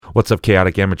What's up,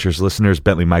 Chaotic Amateurs listeners?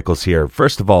 Bentley Michaels here.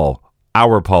 First of all,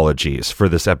 our apologies for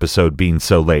this episode being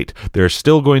so late. There's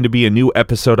still going to be a new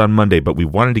episode on Monday, but we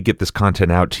wanted to get this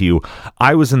content out to you.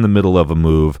 I was in the middle of a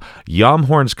move.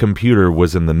 Yamhorn's computer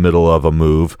was in the middle of a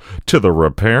move to the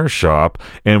repair shop,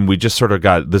 and we just sort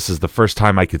of this is the first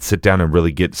time I could sit down and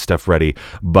really get stuff ready,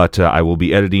 but I will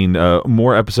be editing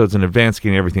more episodes in advance,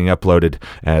 getting everything uploaded,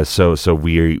 so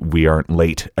we aren't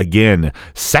late again.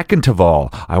 Second of all,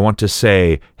 I want to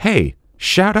say, hey,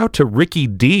 shout out to Ricky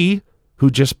D, who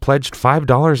just pledged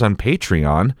 $5 on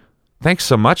Patreon. Thanks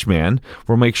so much, man.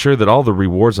 We'll make sure that all the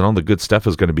rewards and all the good stuff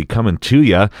is going to be coming to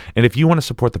you. And if you want to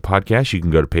support the podcast, you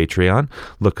can go to Patreon,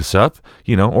 look us up,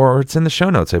 or it's in the show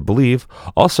notes, I believe.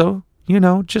 Also,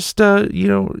 just,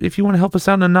 if you want to help us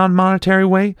out in a non-monetary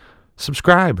way,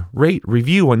 subscribe, rate,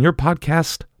 review on your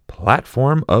podcast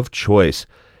platform of choice.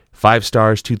 5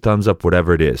 stars, 2 thumbs up,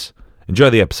 whatever it is.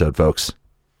 Enjoy the episode, folks.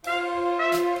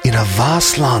 In a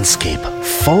vast landscape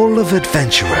full of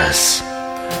adventurers,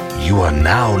 you are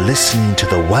now listening to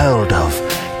the world of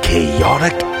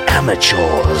Chaotic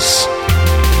Amateurs.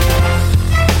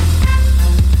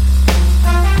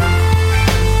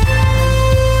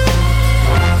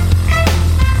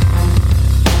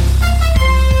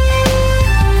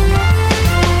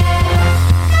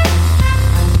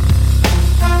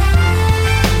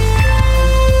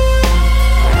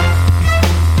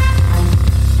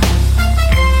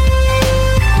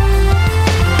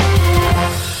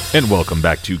 And welcome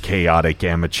back to Chaotic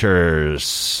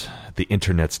Amateurs, the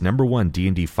internet's #1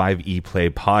 D&D 5e play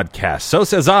podcast. So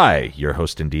says I, your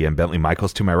host and DM, Bentley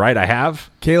Michaels. To my right, I have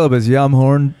Caleb as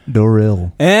Yamhorn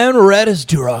Doril. And Red as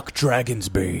Duroc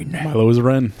Dragonsbane. Milo is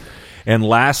Ren. And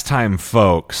last time,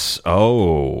 folks,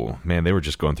 oh, man, they were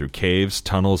just going through caves,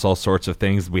 tunnels, all sorts of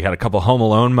things. We had a couple Home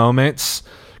Alone moments,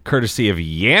 courtesy of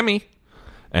Yammy.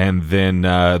 And then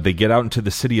they get out into the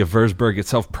city of Würzburg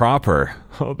itself proper.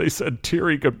 Oh, they said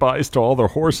teary goodbyes to all their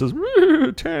horses.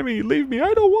 Tammy, leave me.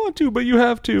 I don't want to, but you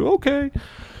have to. Okay.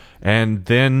 And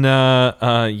then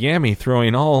Yammy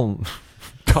throwing all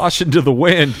caution to the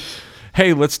wind.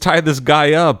 Hey, let's tie this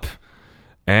guy up.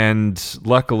 And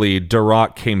luckily,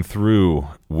 Duroc came through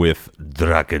with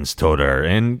Drakenstoder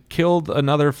and killed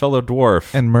another fellow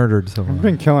dwarf. And murdered someone. I've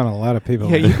been killing a lot of people.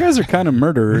 Yeah, you guys are kind of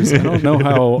murderers. I don't know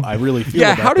how I really feel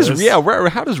about how this.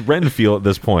 How does Ren feel at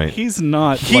this point? He's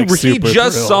not He super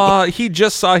just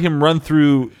thrilled. saw him run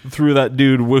through that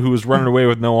dude who was running away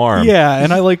with no arm. Yeah,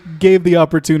 and I gave the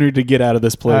opportunity to get out of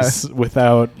this place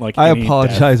without I any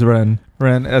apologize, death. Ren.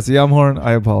 Ren, as Yamhorn,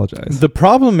 I apologize. The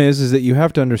problem is that you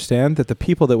have to understand that the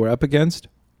people that we're up against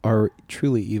are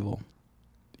truly evil.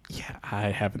 Yeah, I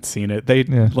haven't seen it. They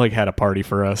had a party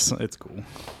for us. It's cool.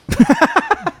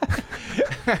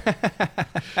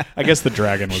 I guess the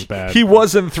dragon was bad. He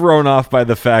wasn't thrown off by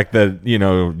the fact that,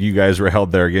 you guys were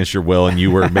held there against your will and you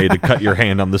were made to cut your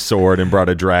hand on the sword and brought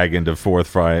a dragon to fourth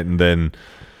fight, and then,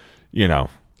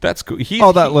 that's cool.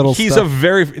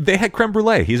 They had creme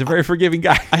brulee. He's a very forgiving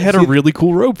guy. I had a really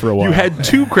cool robe for a while. You had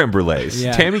 2 creme brulees.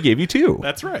 Yeah. Tammy gave you 2.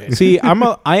 That's right. See,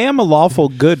 I am a lawful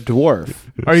good dwarf.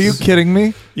 Are you kidding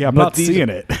me? Yeah, I'm not seeing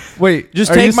it. Wait, Just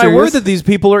are take you my word serious? that these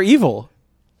people are evil.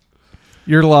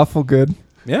 You're lawful good.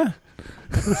 Yeah.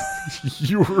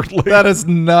 You were That is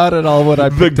not at all what I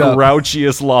the picked up.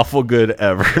 grouchiest lawful good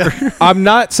ever. I'm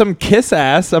not some kiss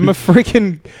ass. I'm a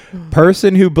freaking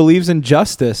person who believes in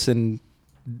justice and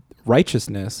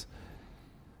righteousness.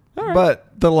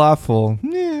 But the lawful.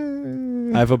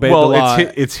 I've obeyed the law.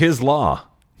 It's his law.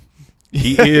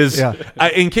 He is. Yeah.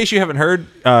 In case you haven't heard,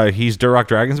 he's Duroc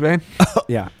Dragonsbane.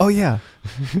 Yeah. Oh, yeah.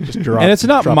 And it's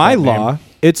not my law.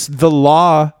 It's the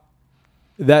law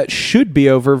that should be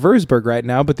over Würzburg right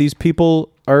now, but these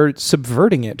people are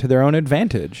subverting it to their own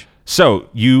advantage. So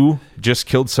you just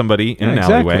killed somebody in an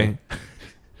exactly. alleyway.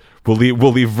 We'll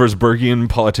leave Würzburgian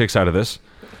politics out of this.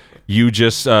 You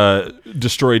just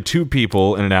destroyed 2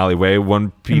 people in an alleyway.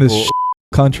 One people. In this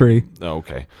Oh, country.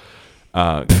 okay.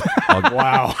 Wow.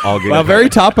 I'll get Well, it. very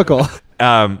topical.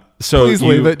 So Please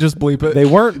leave it. Just bleep it. They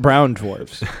weren't brown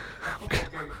dwarves.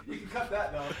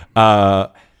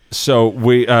 So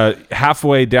we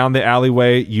halfway down the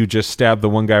alleyway, you just stabbed the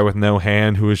one guy with no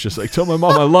hand who was just like, "Tell my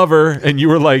mom I love her," and you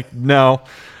were like, "No."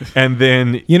 And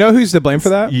then You know who's to blame for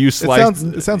that? you sliced.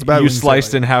 It sounds bad. You when say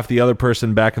sliced it. in half the other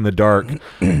person back in the dark,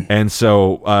 and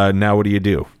so now what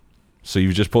do? So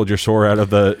you just pulled your sword out of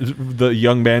the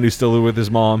young man who's still with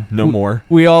his mom. No more.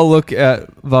 We all look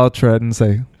at Valtred and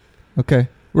say, "Okay,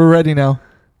 we're ready now."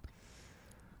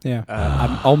 Yeah.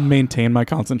 I'll maintain my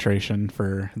concentration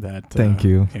for that. Thank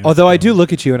you. Although I do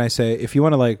look at you and I say, if you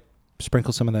want to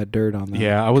sprinkle some of that dirt on them.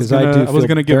 Yeah, I was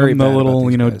gonna give him the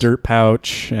little dirt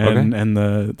pouch and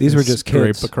the these were just scrape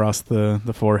kids. across the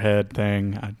forehead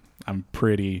thing. I'm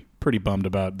pretty bummed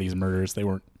about these murders. They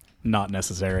weren't not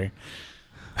necessary.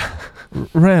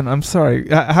 Ren, I'm sorry.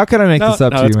 How can I make this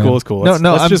up to you, it's man? cool. It's cool.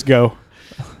 Let's just go.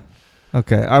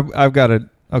 Okay, I've got it.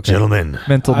 Okay, Gentlemen,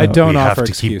 mental I note. don't we have offer to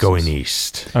excuses. keep going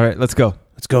east. All right, let's go.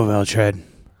 Let's go, Valtread.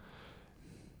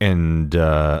 And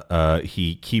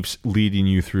he keeps leading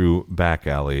you through back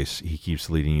alleys. He keeps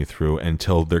leading you through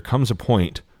until there comes a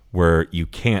point where you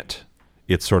can't.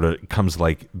 It sort of comes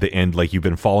like the end, like you've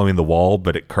been following the wall,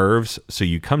 but it curves. So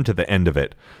you come to the end of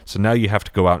it. So now you have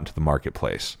to go out into the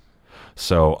marketplace.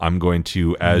 So I'm going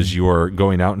to, as you're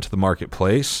going out into the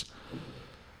marketplace.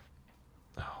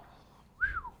 Oh,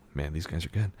 man, these guys are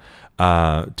good.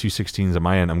 2 16s on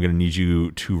my end. I'm going to need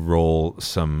you to roll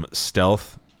some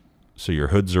stealth. So your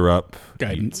hoods are up.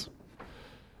 Guidance.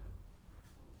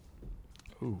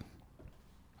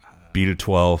 Beat a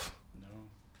 12.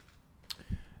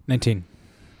 19.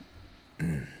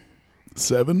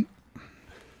 7.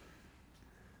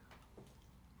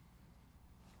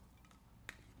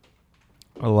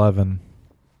 $11.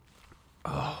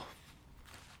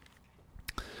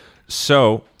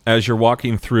 So as you're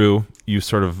walking through, you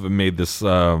sort of made this.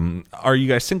 Are you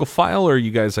guys single file, or are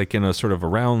you guys like in a sort of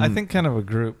around? I think kind of a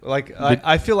group. Like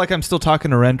I feel like I'm still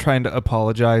talking to Ren, trying to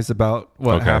apologize about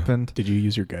what happened. Did you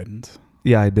use your guidance?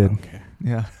 Yeah, I did. Okay.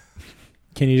 Yeah.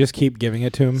 Can you just keep giving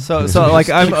it to him? So like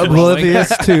I'm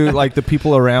oblivious to like the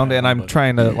people around, and I'm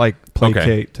trying to like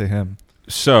placate to him.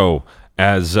 So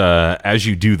as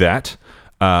you do that,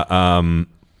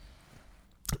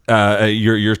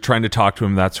 you're trying to talk to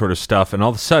him, that sort of stuff, and all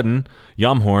of a sudden,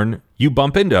 Yamhorn, you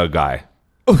bump into a guy.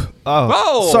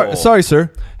 Oh, sorry,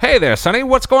 sir. Hey there, Sonny.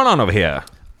 What's going on over here?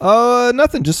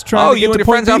 Nothing. Just trying to get you and to your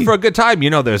point friends out B. for a good time. You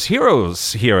know, there's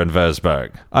heroes here in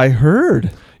Versberg. I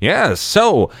heard. Yes.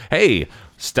 So, hey,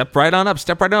 step right on up.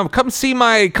 Come see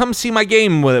my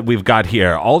game that we've got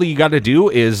here. All you got to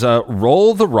do is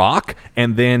roll the rock,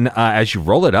 and then as you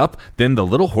roll it up, then the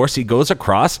little horsey goes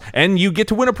across, and you get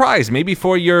to win a prize, maybe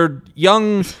for your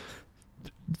young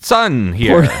son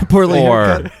here, poorly or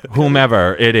haircut.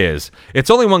 whomever it is. It's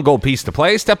only 1 gold piece to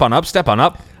play. Step on up.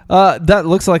 That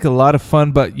looks like a lot of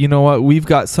fun, but you know what? We've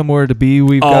got somewhere to be.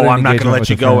 We've got. I'm not going to engagement let with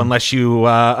you a go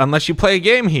friend. unless you play a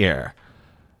game here.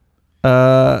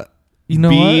 You know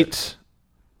what?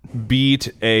 Beat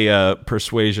a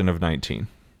persuasion of 19.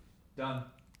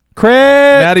 Crit!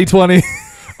 Natty 20.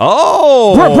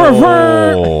 Oh,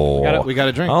 We got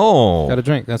to drink. oh, Got to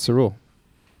drink. That's the rule.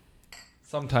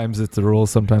 Sometimes it's a rule,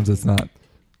 sometimes it's not.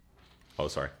 oh,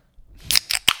 sorry.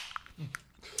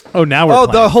 Oh, now we're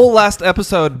playing. The whole last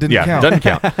episode didn't count. Doesn't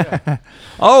count.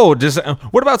 Oh,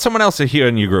 what about someone else here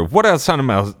in your group? What else? Someone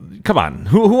else? Come on,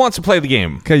 who wants to play the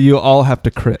game? Okay, you all have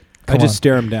to crit. I just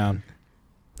stare him down.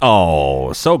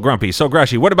 Oh, so grumpy, so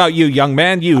grushy. What about you, young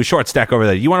man? You short stack over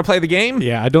there. You want to play the game?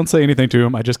 Yeah, I don't say anything to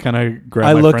him. I just kind of grab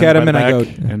I my look friend at him by the and I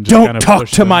back go, and just "Don't kind of talk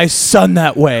push to them. my son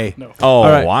that way." No. Oh,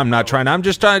 right. I'm not trying. I'm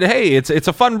just trying to. Hey, it's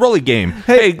a fun rolly game.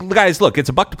 Hey, guys, look, it's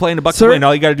a buck to play and a buck Sir? to win.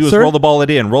 All you got to do is Sir? roll the ball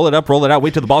in, roll it up, roll it out,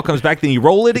 wait till the ball comes back, then you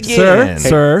roll it again.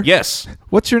 Sir? Yes.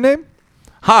 What's your name?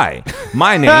 Hi,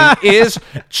 my name is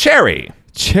Cherry.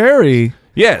 Cherry.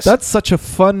 Yes, That's such a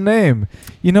fun name.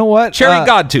 You know what? Cherry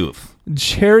Godtooth.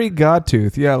 Cherry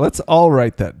Godtooth. Yeah, let's all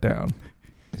write that down.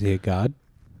 Is he a god?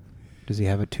 Does he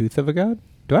have a tooth of a god?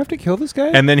 Do I have to kill this guy?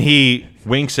 And then he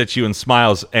winks at you and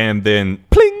smiles, and then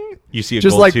Pling. you see a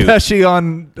Just gold like tooth. Pesci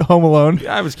on Home Alone.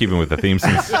 I was keeping with the theme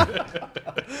since.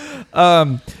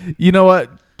 You know what,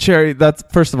 Cherry? That's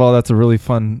first of all, that's a really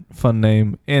fun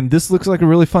name, and this looks like a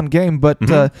really fun game. But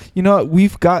you know what?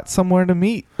 We've got somewhere to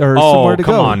meet or somewhere to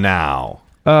come go. on now.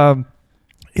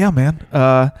 Yeah, man.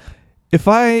 How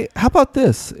about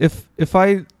this?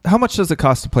 How much does it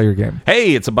cost to play your game?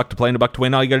 Hey, it's a buck to play and a buck to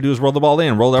win. All you got to do is roll the ball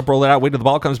in, roll it up, roll it out, wait till the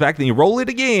ball comes back, then you roll it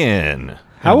again.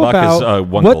 How And a buck about- is,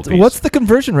 1 gold piece. What's the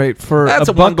conversion rate for That's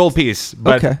a buck? 1 gold piece.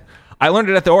 But Okay. I learned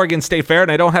it at the Oregon State Fair,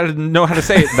 and I don't know how to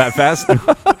say it that fast.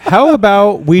 How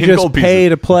about we In just gold pay pieces.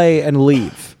 to play and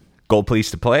leave? Gold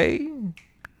piece to play.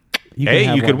 You Hey,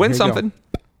 have you could one. win Here you go. something.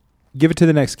 Give it to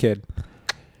the next kid.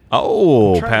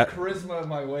 Oh, Trying Pat, to charisma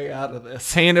my way out of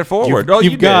this. paying it forward. You've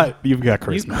You got You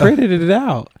charisma. credited it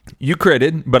out. You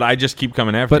critted, but I just keep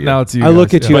coming after But you. now it's you. I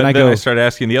look guys, at you But and I then go, I started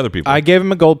asking the other people. I gave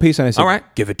him a gold piece and I said, All right.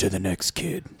 give it to the next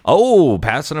kid. Oh,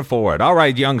 passing it forward. All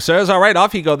right, young sirs. All right,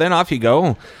 off you go then. Off you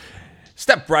go.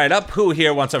 Step right up. Who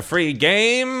here wants a free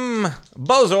game?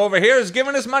 Bozo over here is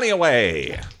giving his money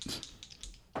away.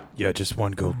 Yeah, just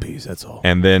 1 gold piece. That's all.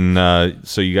 And then,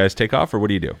 so you guys take off, or what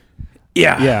do you do?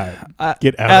 Yeah.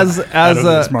 Get out as of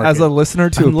this market. as a listener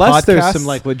to Unless a podcast, there's some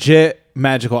like legit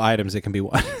magical items that can be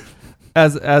won.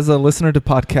 as a listener to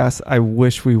podcasts, I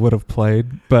wish we would have played,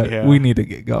 but Yeah. we need to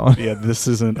get going. Yeah, this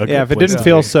isn't a good Yeah, if it place didn't to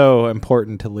feel be. so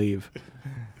important to leave.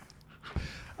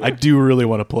 I do really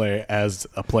want to play as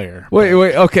a player. Wait,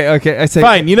 okay. I say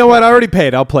Fine, you know what? I already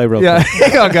paid. I'll play real Yeah,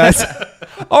 quick. hang on, guys.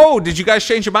 Oh, did you guys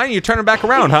change your mind? You're turning back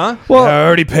around, huh? Well, I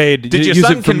already paid. Did your Use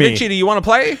son it for convince me. you? Do you want to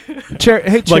play?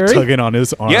 hey, Like Cherry. tugging on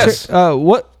his arm. Yes.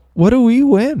 What do we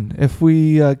win if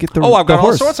we get the? Oh, I've the got all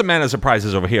horse? sorts of mana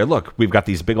surprises over here. Look, we've got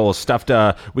these big old stuffed.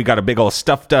 We got a big old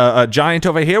stuffed giant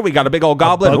over here. We got a big old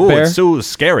goblin. Oh, bugbear? it's so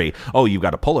scary. Oh, you've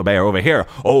got a polar bear over here.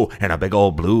 Oh, and a big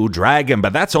old blue dragon.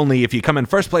 But that's only if you come in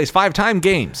first place 5-time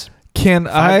games. Can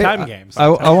I? Five-time games. I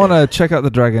want to check out the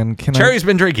dragon. Can Cherry's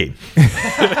been drinking.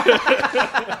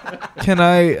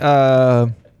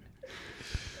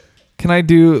 Can I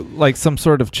do like some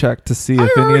sort of check to see if I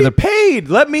any of already the paid.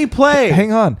 Let me play.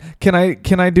 Hang on. Can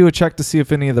I do a check to see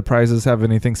if any of the prizes have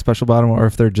anything special about them or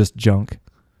if they're just junk?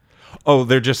 Oh,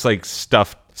 they're just like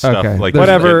stuffed stuff, Okay. like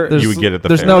Whatever. that you would get at the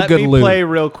There's fair. no Let good me loot. play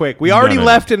real quick. We already no.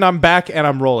 left and I'm back and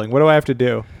I'm rolling. What do I have to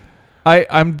do?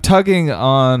 I'm tugging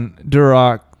on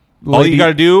Duroc. All you got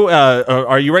to do,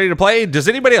 are you ready to play? Does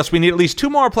anybody else? We need at least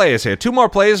 2 more players here. 2 more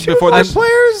players before this.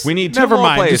 players? We need 2 Never more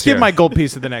mind. players Just give here. my gold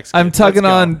piece to the next. I'm kid. tugging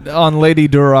Let's go. on Lady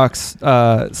Duroc's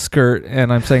skirt,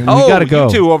 and I'm saying we Oh, gotta go.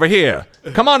 you 2 over here.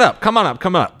 Come on up. Come on up.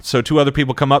 Come up. So 2 other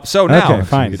people come up. So now, Okay,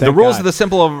 fine. the Thank rules God. are the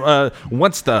simple of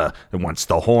once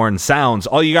the horn sounds,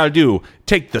 all you got to do,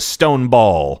 take the stone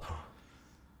ball.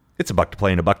 It's a buck to play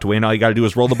and a buck to win. All you got to do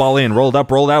is roll the ball in, roll it up,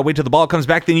 roll it out, wait till the ball comes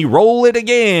back, then you roll it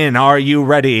again. Are you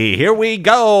ready? Here we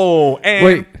go. And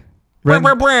Wait,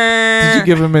 Ren, did you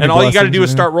give him any And all you got to blessings do is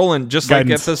in start rolling, just like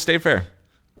Guidance. at the state fair.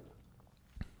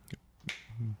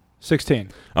 16.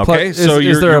 Okay, Is- so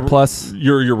is there a you're- plus?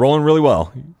 You're rolling really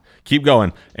well. Keep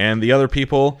going. And the other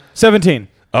people, 17.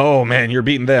 oh man, you're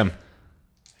beating them.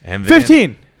 And then,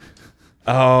 15.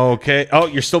 Okay. Oh,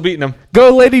 you're still beating them.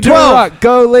 Go Lady 12. Duroc!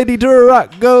 Go Lady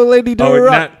Duroc! Go Lady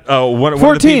Duroc! One of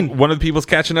 14. one of the people's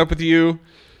catching up with you.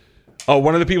 Oh,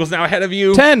 one of the people's now ahead of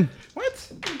you. 10.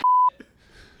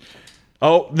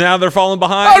 Oh, now they're falling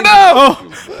behind.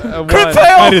 Oh, Crit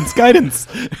fail! Guidance.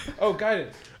 Oh,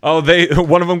 guidance. Oh,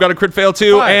 one of them got a crit fail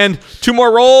too, 5. and 2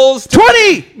 more rolls.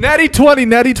 20. Natty 20,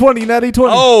 Natty 20, Natty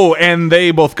 20. Oh, and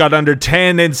they both got under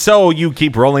 10, and so you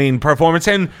keep rolling performance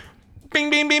and bing,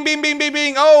 bing, bing, bing, bing, bing,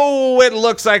 bing. Oh, it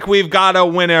looks like we've got a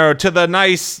winner to the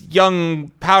nice young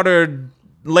powdered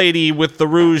lady with the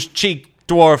rouge cheek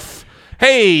dwarf.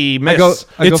 Hey, miss.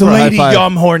 I go for a high five.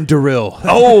 Yomhorn Daril.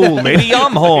 Oh, Lady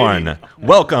Yomhorn.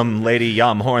 Welcome, Lady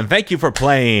Yomhorn. Thank you for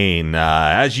playing.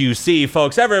 As you see,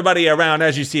 folks, everybody around,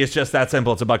 as you see, it's just that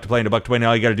simple. It's a buck to play and a buck to win.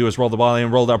 All you got to do is roll the ball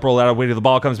in, roll it up, roll it out, wait till the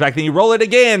ball comes back, then you roll it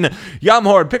again.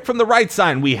 Yomhorn, pick from the right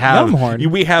side. We have, Yomhorn?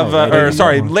 we have,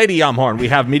 Lady Yomhorn. We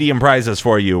have medium prizes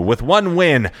for you with 1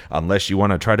 win, unless you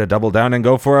want to try to double down and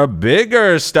go for a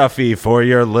bigger stuffy for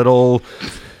your little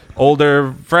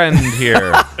older friend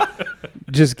here.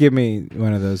 Just give me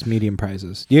one of those medium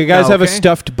prizes. You guys have a Okay.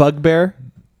 stuffed bugbear?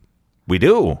 We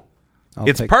do. I'll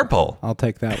It's take- purple. I'll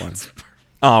take that one.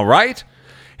 All right.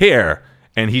 Here.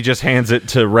 And he just hands it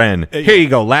to Ren. Here you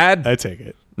go, lad. I take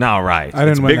it. All right. I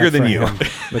didn't It's win bigger that than for you. him,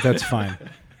 but that's fine.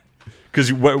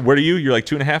 Because what are you? You're like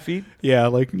 2.5 feet? Yeah,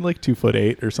 like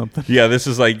 2'8" or something. Yeah, this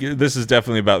is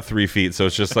definitely about 3 feet. So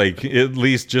it's just like at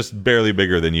least just barely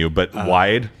bigger than you, but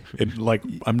wide.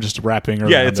 I'm just wrapping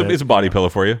around Yeah, it's a body pillow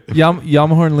for you.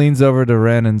 Yamahorn leans over to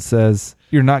Ren and says,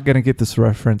 "You're not going to get this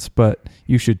reference, but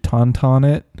you should tauntaun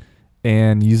it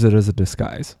and use it as a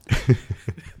disguise."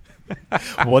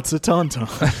 What's a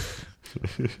tauntaun?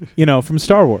 You know, from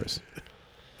Star Wars.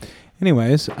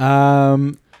 Anyways,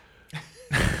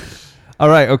 All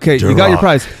right, okay, you got your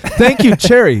prize. Thank you,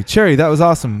 Cherry. Cherry, that was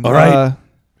awesome. All right.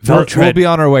 We'll be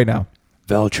on our way now.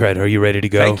 Veltred, are you ready to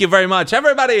go? Thank you very much,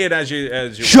 everybody. And as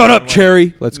you shut up,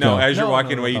 Cherry. Let's No, go. as you're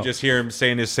walking away, you just hear him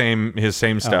saying his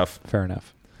same stuff, Fair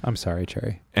enough. I'm sorry,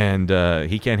 Cherry. and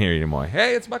he can't hear you anymore.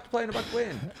 Hey, it's a buck to play and a buck to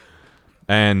win.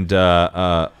 And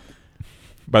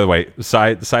by the way,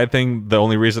 side thing. The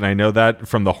only reason I know that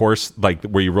from the horse, like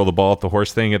where you roll the ball at the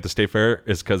horse thing at the state fair,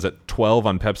 is because at 12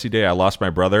 on Pepsi Day, I lost my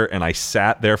brother, and I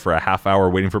sat there for a half hour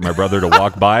waiting for my brother to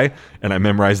walk by, and I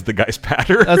memerized the guy's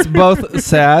patter. That's both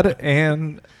sad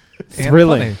and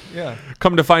Thrilling. funny. Yeah.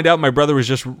 Come to find out, my brother was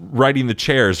just riding the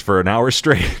chairs for an hour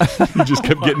straight. He just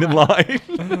kept getting in line.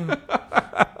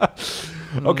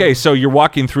 Okay, so you're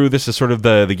walking through. This is sort of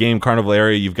the game carnival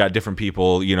area. You've got different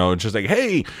people, just like,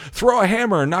 hey, throw a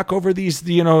hammer, knock over these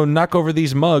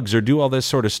mugs, or do all this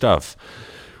sort of stuff.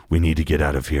 We need to get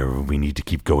out of here. We need to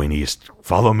keep going east.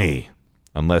 Follow me.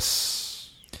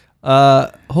 Unless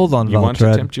hold on, you want to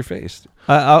Valtread. tempt your face.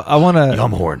 I want to.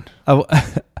 Yumhorn.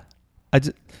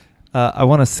 I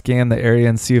want to scan the area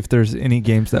and see if there's any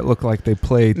games that look like they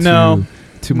play to No,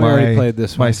 to we already my played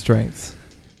this my one. strengths.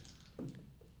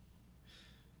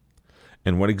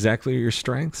 And what exactly are your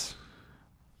strengths?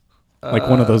 Like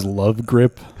one of those love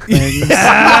grip things. or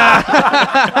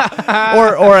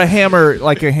a hammer,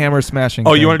 like a hammer smashing.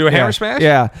 Oh, you thing. wanna do a hammer Yeah. smash?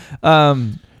 Yeah.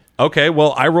 Okay,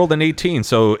 well, I rolled an 18,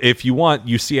 so if you want,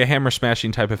 you see a hammer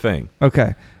smashing type of thing.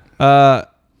 Okay. We're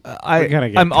gonna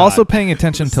get I'm caught. also paying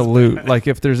attention to loot, like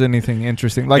if there's anything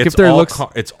interesting, like if there all looks.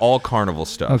 it's all carnival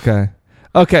stuff. Okay.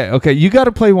 You got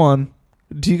to play one.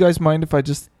 Do you guys mind if I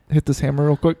just hit this hammer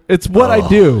real quick? It's what I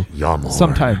do Yumhorn.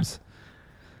 sometimes.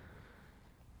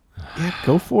 Yeah,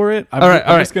 go for it. I'm All right,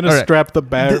 just gonna strap the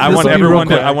bag. Th- I This'll want be real everyone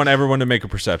to. quick. I want everyone to make a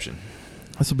perception.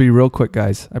 This will be real quick,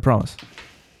 guys. I promise.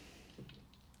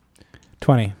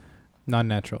 20.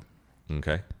 Non-natural.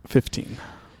 Okay, 15.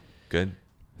 good.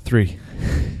 3.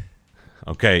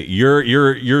 Okay,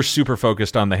 you're super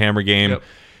focused on the hammer game. Yep.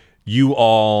 You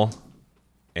all,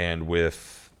 and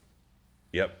with,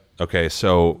 yep. Okay,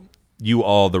 so you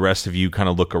all, the rest of you, kind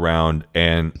of look around,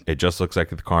 and it just looks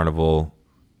like at the carnival.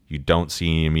 You don't see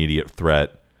any immediate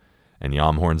threat, and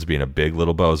Yamhorn's being a big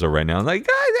little bozo right now. Like,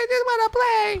 guys, I just want to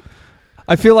play.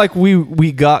 I feel like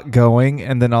we got going,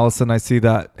 and then all of a sudden I see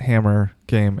that hammer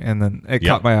game, and then it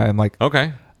caught my eye. I'm like,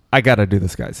 Okay. I got to do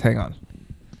this, guys. Hang on.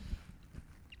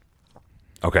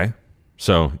 Okay.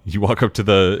 So you walk up to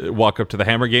the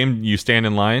hammer game. You stand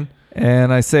in line.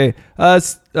 And I say,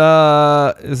 is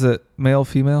it male,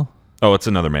 female? Oh, it's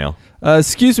another male.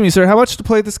 Excuse me, sir. How much to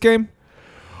play this game?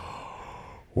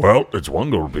 Well, it's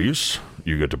 1 gold piece.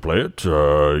 You get to play it.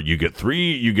 You get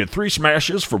three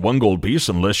smashes for 1 gold piece,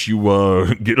 unless you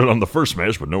get it on the first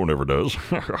smash, but no one ever does.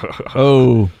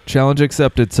 Oh, challenge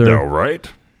accepted, sir. All right.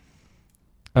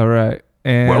 All right.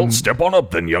 And Well, step on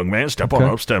up then, young man. Step on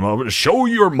Okay. up. Step up. Show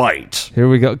your might. here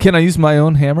we go. Can I use my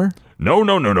own hammer? No.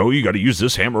 You got to use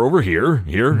this hammer over here.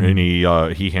 Here, Mm-hmm.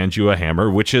 And he hands you a hammer,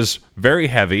 which is very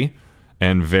heavy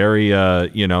and very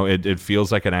it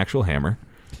feels like an actual hammer.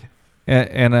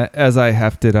 And as I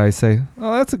hefted, I say,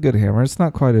 "Oh, that's a good hammer. It's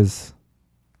not quite as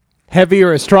Heavy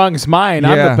or as strong as mine.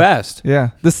 I'm Yeah. the best. yeah.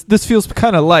 This feels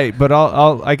kind of light, but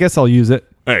I guess I'll use it.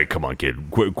 Hey, come on,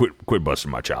 kid. Quit busting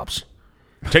my chops.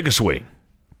 Take a swing.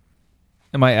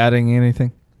 Am I adding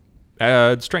anything?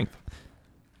 Strength.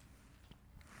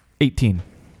 18.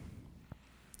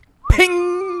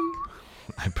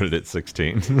 I put it at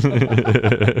 16.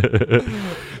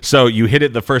 So you hit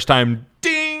it the first time.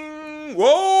 Ding!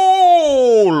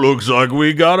 Whoa! Looks like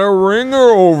we got a ringer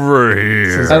over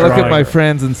here. I look at my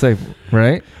friends and say,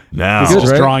 right? Now, This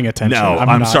is right? drawing attention. now,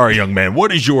 I'm not- sorry, young man.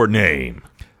 What is your name?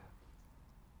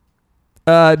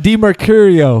 Di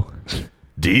Mercurio.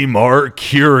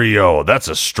 DeMarcurio. That's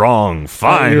a strong, you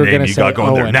fine were name gonna you say got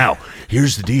going there. Owen. Now,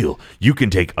 here's the deal. You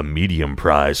can take a medium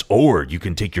prize, or you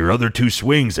can take your other 2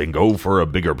 swings and go for a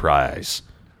bigger prize.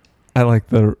 I like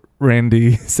the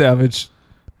Randy Savage.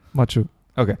 Macho.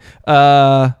 Okay.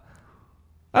 Let's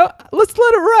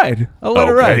let it ride. I'll let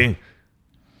it ride.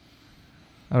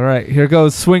 All right. Here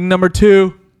goes swing number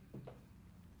 2.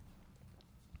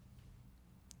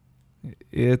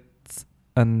 It's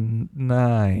a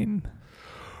 9.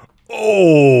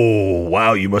 Oh,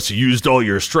 wow. You must have used all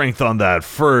your strength on that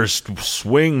first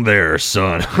swing there,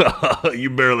 son. You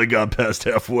barely got past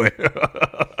halfway.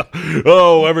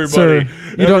 Oh, everybody. Sir,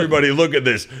 you don't- Everybody, look at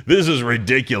this. This is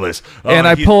ridiculous. And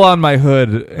I pull on my hood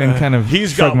and kind of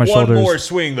He's shrug got my one shoulders. more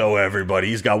swing, though, everybody.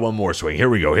 He's got one more swing. Here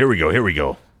we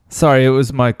go. Sorry, it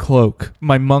was my cloak,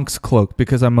 my monk's cloak,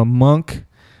 because I'm a monk,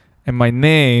 and my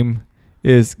name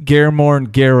is Garmorn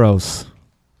Garros,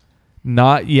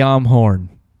 not Yamhorn.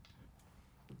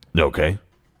 Okay.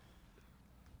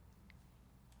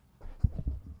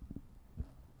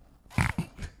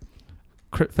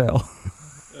 Crit fail.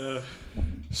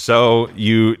 So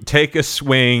you take a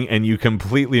swing and you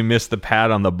completely miss the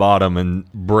pad on the bottom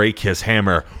and break his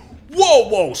hammer.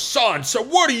 Whoa, son. So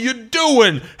what are you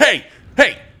doing? Hey.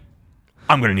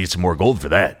 I'm going to need some more gold for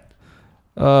that.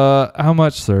 How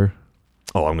much, sir?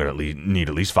 Oh, I'm going to need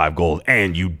at least 5 gold,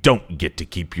 and you don't get to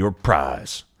keep your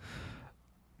prize.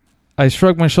 I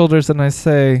shrug my shoulders and I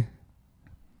say,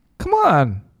 "Come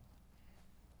on,"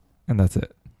 and that's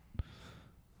it.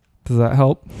 Does that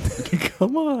help?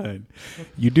 Come on.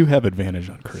 You do have advantage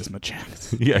on charisma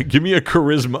checks. Yeah, give me a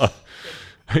charisma.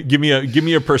 give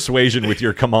me a persuasion with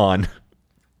your come on.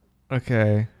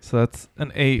 Okay, so that's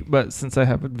an 8, but since I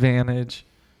have advantage,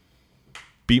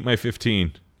 Beat my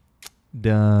 15.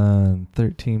 Done.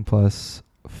 13 plus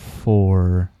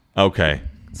 4. Okay.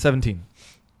 17.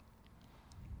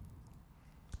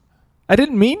 I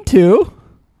didn't mean to.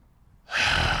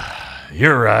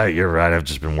 You're right. I've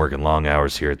just been working long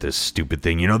hours here at this stupid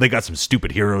thing. You know, they got some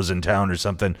stupid heroes in town or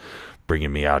something.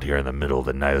 Bringing me out here in the middle of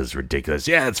the night is ridiculous.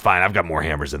 Yeah, it's fine. I've got more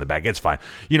hammers in the back. It's fine.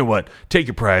 You know what? Take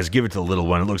your prize. Give it to the little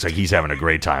one. It looks like he's having a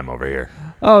great time over here.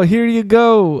 Oh, here you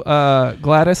go,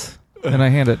 Gladys. And I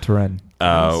hand it to Ren.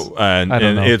 And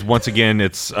it's once again,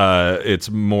 it's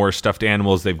more stuffed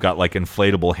animals. They've got like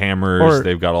inflatable hammers.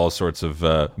 They've got all sorts of.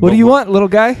 What do you want, little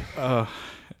guy?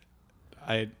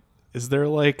 Is there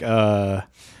like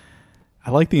I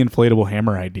like the inflatable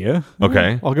hammer idea.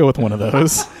 Okay, I'll go with one of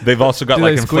those. They've also got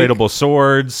like inflatable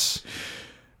swords.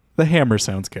 The hammer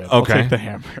sounds good. Okay, I'll take the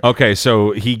hammer. Okay,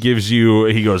 so he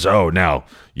goes, oh, now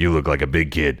you look like a big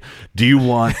kid. Do you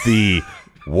want the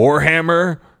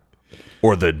Warhammer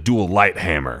or the dual light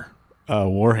hammer?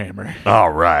 Warhammer.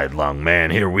 All right, long man,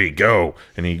 here we go.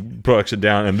 And he puts it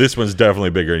down, and this one's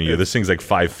definitely bigger than you. This thing's like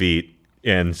 5 feet,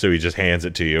 and so he just hands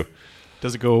it to you.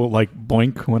 Does it go like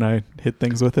boink when I hit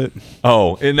things with it?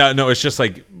 Oh, no, it's just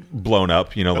like blown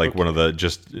up, you know, like one of the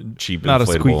just cheap not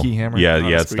inflatable. A squeaky hammer? Yeah,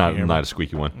 not it's not a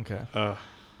squeaky one. Okay.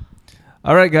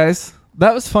 All right, guys.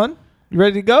 That was fun. You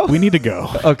ready to go? We need to go.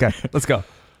 Okay, let's go.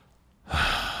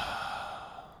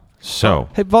 So.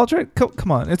 Hey, Valdred,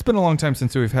 come on. It's been a long time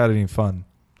since we've had any fun.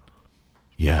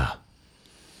 Yeah.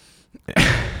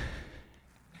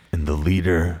 And the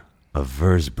leader of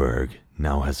Würzburg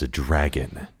now has a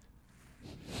dragon.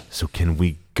 So can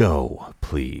we go,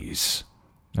 please?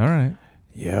 All right.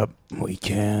 Yep, we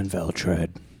can, Veltred.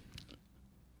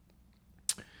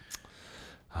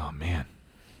 Oh, man.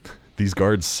 These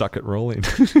guards suck at rolling.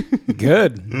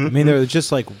 Good. I mean, they're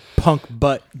just like punk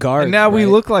butt guards. And now we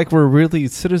right? look like we're really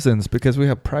citizens because we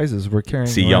have prizes we're carrying.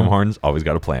 See, around. Yumhorn's always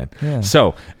got a plan. Yeah.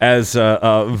 So, as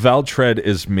Valtred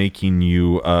is making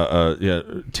you,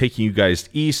 taking you guys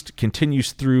east,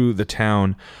 continues through the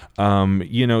town,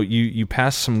 you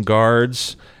pass some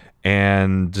guards,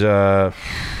 and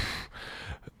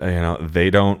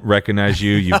they don't recognize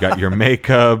you. You've got your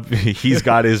makeup. He's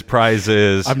got his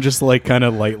prizes. I'm just like kind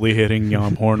of lightly hitting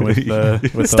Yamhorn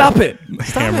with Stop the it!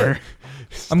 hammer.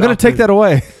 I'm going to take that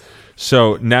away.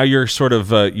 So now you're sort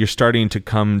of you're starting to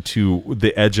come to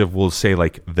the edge of, we'll say,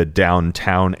 like the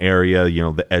downtown area,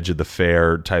 the edge of the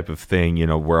fair type of thing,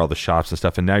 where all the shops and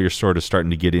stuff. And now you're sort of starting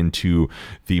to get into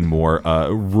the more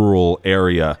rural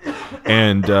area.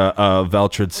 And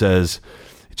Valtred says,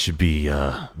 it should be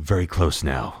very close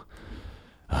now.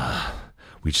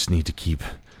 We just need to keep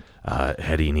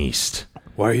heading east.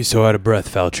 Why are you so out of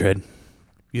breath, Valtred?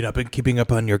 You not been keeping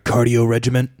up on your cardio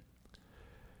regiment?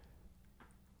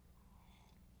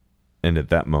 And at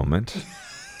that moment,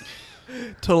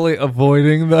 Totally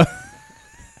avoiding the...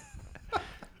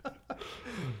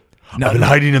 I've been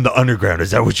hiding in the underground.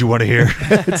 Is that what you want to hear?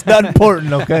 It's not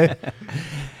important, okay?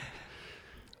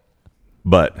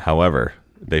 but however,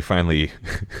 they finally,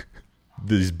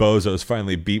 these bozos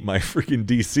finally beat my freaking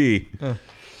DC.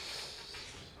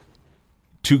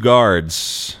 2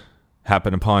 guards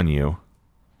happen upon you.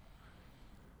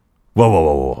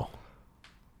 Whoa.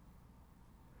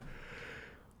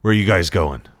 Where are you guys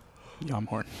going?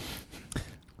 Yamhorn.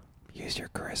 Use your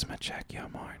charisma check,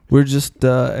 Yamhorn. We're just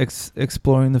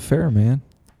exploring the fair, man.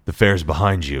 The fair's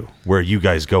behind you. Where are you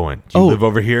guys going? Do you live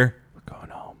over here? We're going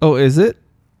home. Oh, is it?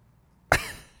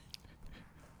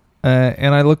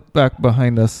 And I look back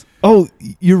behind us. Oh,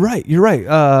 you're right.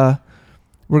 We're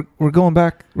going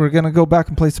back. We're gonna go back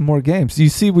and play some more games. You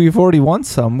see, we've already won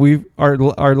some.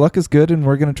 Our luck is good, and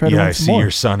we're gonna try to win some more. Yeah, I see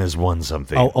your son has won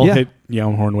something. I'll hit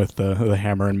Yamhorn with the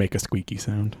hammer and make a squeaky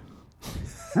sound.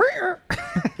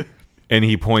 And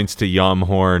he points to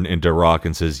Yamhorn and Darok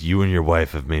and says, you and your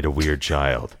wife have made a weird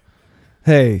child.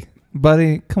 Hey,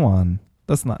 buddy, come on.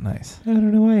 That's not nice. I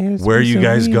don't know why. He has to Where are be you so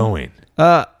guys mean. going?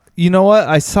 You know what?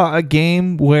 I saw a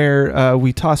game where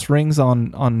we toss rings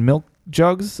on milk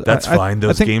jugs. That's fine. I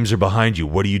Those think, games are behind you.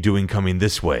 What are you doing coming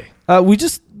this way? we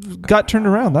just got turned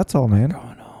around. That's all, man.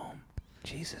 Going home.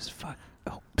 Jesus, fuck.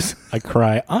 Oh. I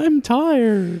cry, I'm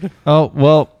tired. Oh,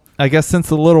 well, I guess since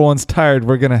the little one's tired,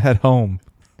 we're going to head home.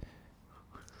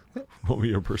 Roll me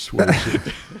your persuasion.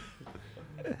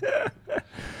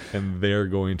 And they're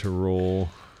going to roll.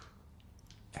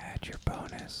 Add your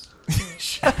bonus.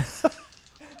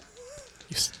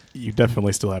 You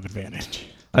definitely still have advantage.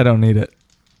 I don't need it.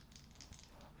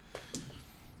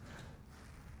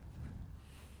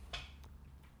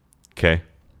 Okay.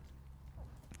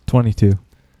 22. I'm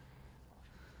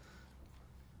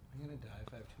gonna die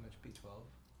if I have too much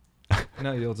B12.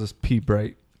 No, you'll just pee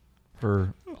bright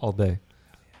for all day.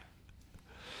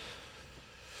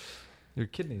 Your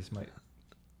kidneys might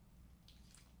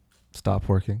stop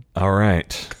working. All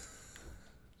right.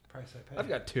 I've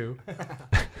got 2.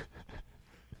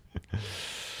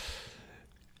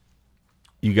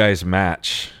 You guys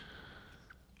match.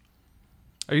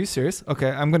 Are you serious? Okay,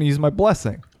 I'm going to use my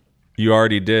blessing. You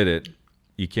already did it.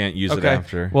 You can't use it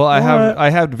after. Well, I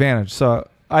have advantage, so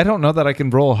I don't know that I can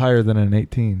roll higher than an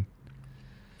 18.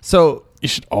 So You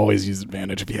should always use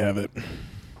advantage if you have it.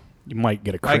 You might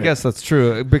get a crit. I guess that's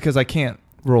true because I can't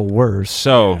roll worse.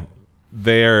 So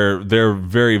they're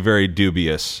very, very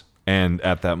dubious, and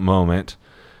at that moment,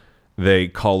 they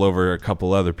call over a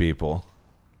couple other people,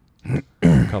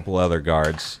 a couple other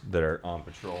guards that are on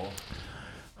patrol.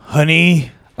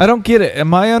 Honey, I don't get it.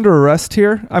 Am I under arrest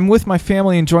here? I'm with my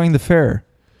family enjoying the fair.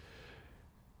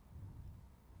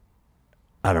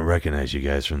 I don't recognize you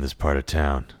guys from this part of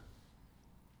town.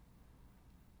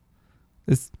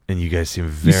 And you guys seem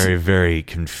very, very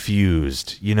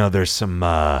confused. You know, there's some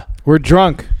We're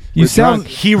drunk. You sound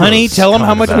heroes. Honey, tell them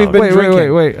how much we've been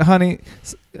drinking. Wait, honey.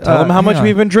 Tell them how much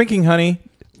we've been drinking, honey.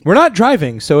 We're not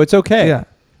driving, so it's okay. Yeah.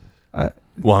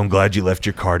 Well, I'm glad you left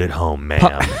your card at home, ma'am.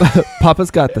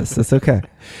 Papa's got this. It's okay.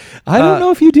 I don't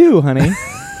know if you do, honey.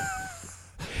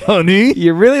 Honey?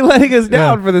 You're really letting us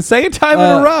down for the second time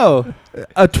in a row.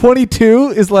 A 22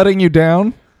 is letting you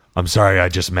down? I'm sorry, I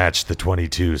just matched the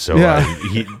 22, so Yeah.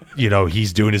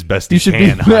 he's doing his best You he should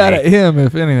can, be honey. mad at him,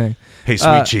 if anything. Hey,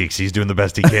 sweet cheeks, he's doing the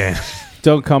best he can.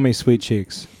 Don't call me sweet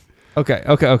cheeks. Okay.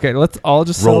 Let's all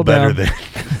just Roll settle better down.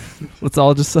 than. Let's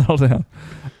all just settle down.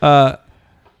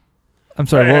 I'm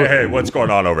sorry. Hey, what's going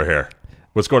on over here?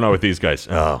 What's going on with these guys?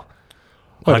 Oh,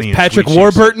 What, Honey is and Patrick Sweet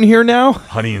Cheeks. Warburton here now?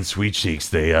 Honey and Sweet Cheeks,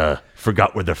 they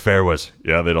forgot where their fare was.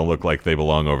 Yeah, they don't look like they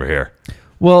belong over here.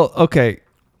 Well, okay.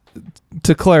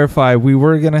 To clarify, we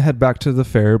were going to head back to the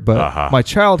fair, but my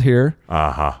child here,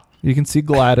 you can see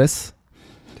Gladys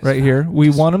right here. We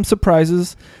won him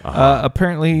surprises.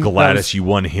 Apparently, Gladys, you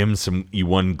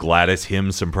won Gladys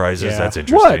him some prizes. Yeah. That's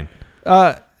interesting.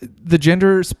 What? The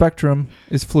gender spectrum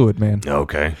is fluid, man.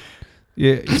 Okay.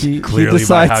 Yeah, he Clearly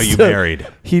decides by how you to- married.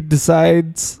 He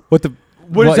decides What does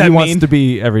what that he mean? wants to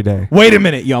be every day. Wait a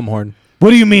minute, Yumhorn. What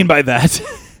do you mean by that?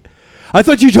 I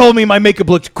thought you told me my makeup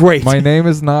looked great. My name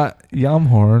is not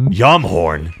Yumhorn.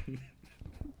 Yumhorn.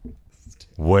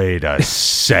 Wait a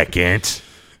second.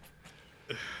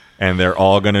 And they're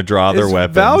all going to draw their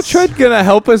weapons. Valtred gonna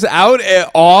help us out at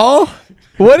all?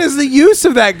 What is the use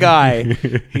of that guy?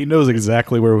 He knows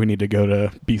exactly where we need to go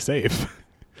to be safe.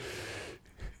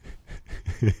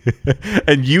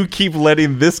 And you keep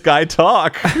letting this guy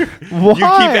talk. Why? You keep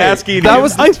asking That him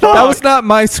was to talk. that was not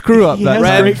my screw up. That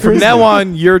Red, time. from now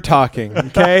on, you're talking,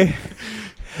 okay?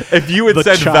 If you had The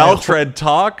said child. Valtred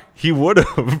talk, he would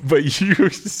have. But you,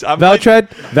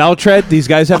 Valtred, these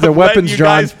guys have their weapons you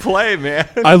drawn. guys play, man.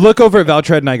 I look over at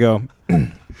Valtred and I go,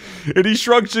 And he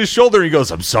shrugs his shoulder and he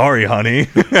goes, "I'm sorry, honey."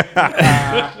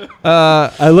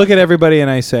 I look at everybody and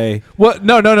I say, What?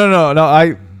 No.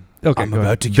 Okay, I'm go ahead.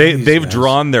 about to kill these They've guys.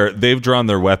 drawn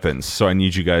their weapons, so I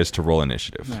need you guys to roll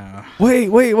initiative.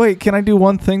 Wait. Can I do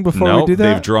one thing before No, we do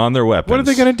that? they've drawn their weapons. What are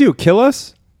they going to do? Kill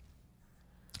us?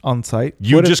 On site.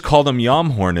 You just called them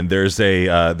Yamhorn, and there's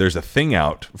a thing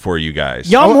out for you guys.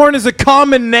 Yumhorn is a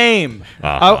common name.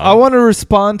 I want to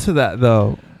respond to that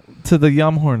though, to the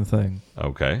Yumhorn thing.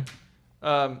 Okay.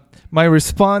 My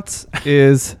response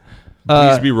is,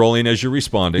 Please be rolling as you're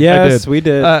responding. Yes, did. we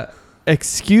did.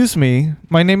 excuse me,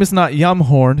 my name is not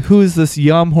Yumhorn. Who is this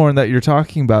Yumhorn that you're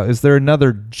talking about? Is there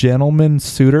another gentleman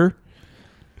suitor?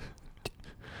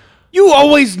 You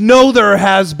always know there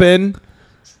has been.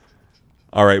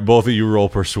 All right, both of you roll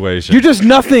persuasion. You're just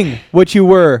nothing what you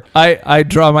were. I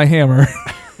draw my hammer.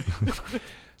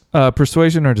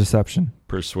 Persuasion or deception?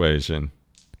 Persuasion.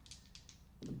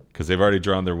 Because they've already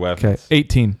drawn their Okay, weapons.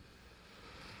 18.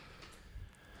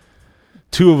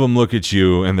 Two of them look at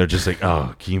you and they're just like,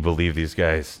 "Oh, can you believe these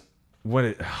guys?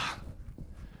 I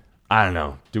don't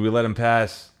know. Do we let them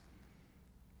pass?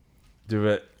 Do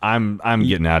it. I'm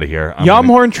getting out of here.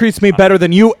 Yumhorn treats me better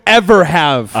than you ever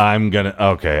have.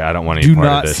 Okay, I don't want any Do part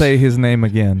not of this. say his name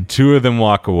again. Two of them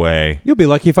walk away. You'll be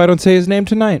lucky if I don't say his name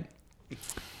tonight.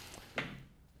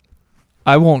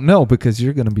 I won't know because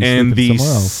you're going to be And sleeping the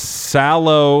somewhere else.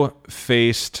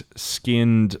 sallow-faced,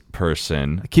 skinned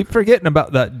person I keep forgetting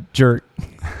about that jerk.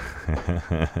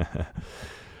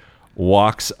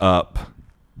 walks up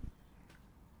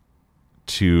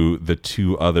to the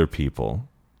two other people,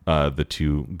 the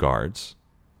two guards,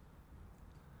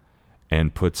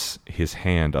 and puts his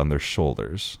hand on their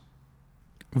shoulders.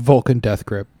 Vulcan death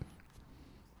grip.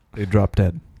 They drop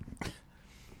dead.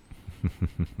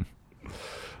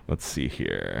 Let's see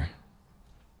here.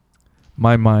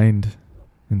 My mind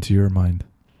into your mind.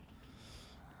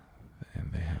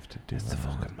 And they have to do the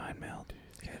Vulcan mind meld.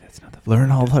 Okay, that's not the Learn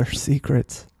all their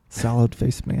secrets. Salad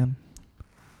face man.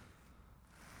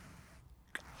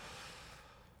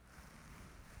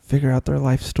 Figure out their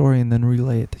life story and then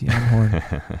relay it to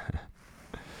Younghorn.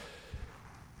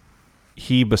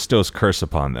 He bestows curse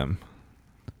upon them.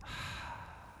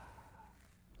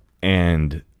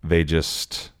 And they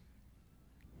just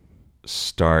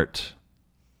start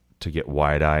to get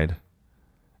wide-eyed.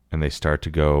 And they start to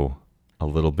go a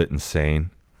little bit insane.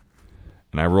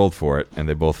 And I rolled for it, and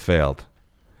they both failed.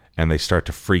 And they start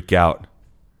to freak out.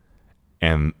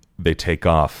 And they take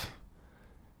off.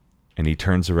 And he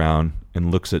turns around and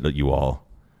looks at you all.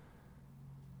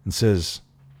 And says,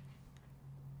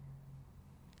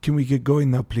 "Can we get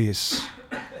going now, please?"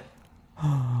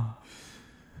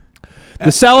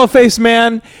 The sallow-faced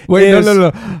man. Wait, is,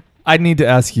 no. I need to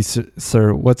ask you,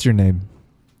 sir, what's your name?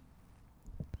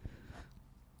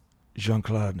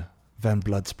 Jean-Claude Van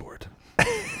Bloodsport.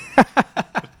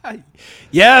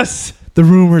 Yes. The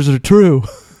rumors are true.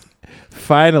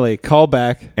 Finally, call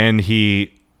back. And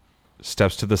he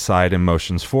steps to the side and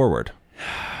motions forward.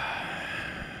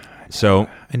 So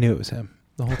I knew it was him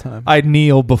the whole time. I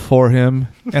kneel before him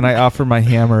and I offer my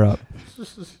hammer up.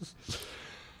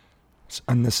 It's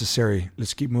unnecessary.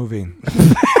 Let's keep moving.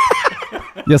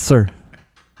 Yes, sir.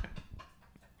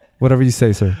 Whatever you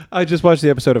say, sir. I just watched the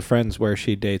episode of Friends where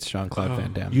she dates Jean-Claude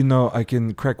Van Damme. You know, I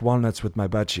can crack walnuts with my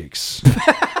butt cheeks.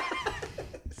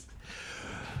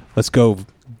 Let's go,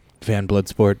 Van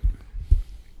Bloodsport.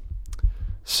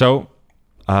 So,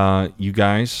 you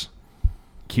guys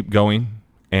keep going,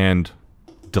 and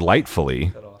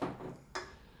delightfully,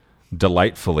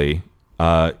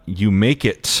 you make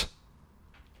it.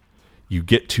 You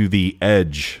get to the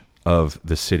edge of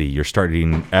the city. You're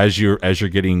starting as you're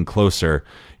getting closer.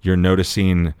 You're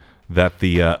noticing that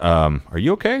the. Are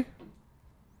you okay?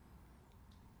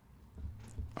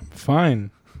 I'm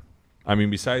fine. I mean,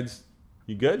 besides,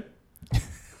 you good?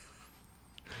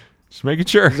 Just making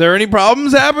sure. Is there any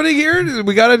problems happening here?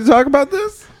 We got to talk about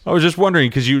this? I was just wondering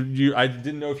because you I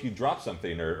didn't know if you dropped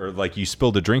something or like you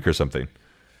spilled a drink or something.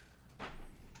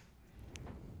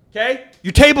 Okay.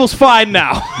 Your table's fine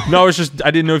now. No, it's just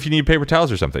I didn't know if you need paper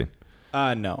towels or something.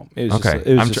 No. It was Okay, just,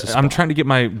 it was just a I'm spot. trying to get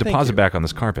my deposit you. back on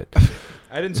this carpet.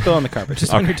 I didn't spill on the carpet,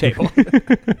 just on your table.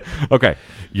 Okay,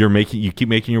 you keep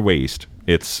making your way east.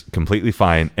 It's completely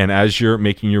fine. And as you're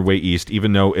making your way east,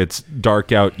 even though it's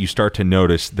dark out, you start to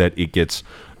notice that it gets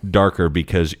darker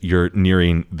because you're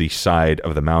nearing the side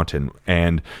of the mountain.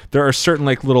 And there are certain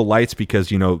like little lights because,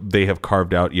 they have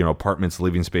carved out, apartments,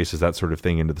 living spaces, that sort of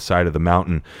thing into the side of the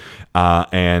mountain. But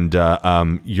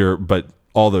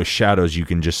all those shadows, you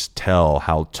can just tell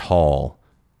how tall,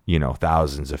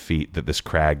 thousands of feet that this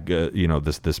crag,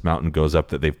 this mountain goes up,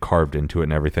 that they've carved into it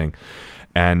and everything.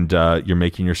 And you're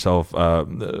making yourself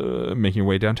making your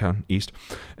way downtown east,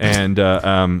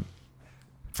 and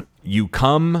you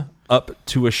come up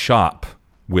to a shop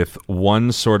with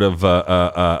one sort of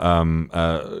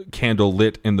candle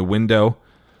lit in the window,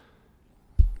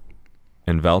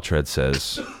 and Valtred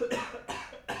says,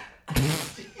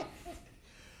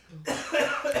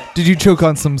 Did you choke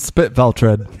on some spit,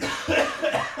 Valtred?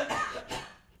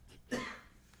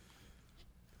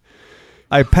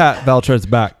 I pat Valtred's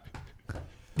back.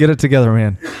 Get it together,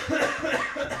 man.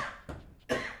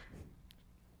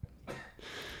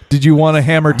 Did you want a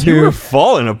hammer too? "You're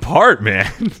falling apart,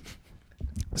 man."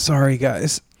 Sorry,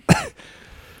 guys.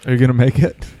 Are you going to make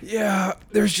it? Yeah,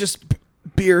 there's just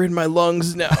beer in my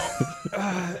lungs now.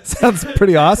 Sounds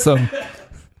pretty awesome.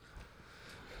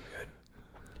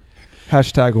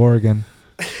 Hashtag Oregon.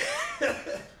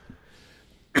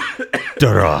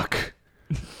 Duroc.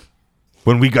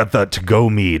 When we got that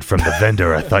to-go mead from the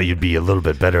vendor, I thought you'd be a little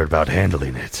bit better about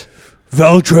handling it.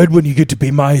 Valtred, when you get to be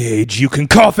my age, you can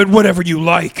cough at whatever you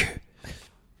like.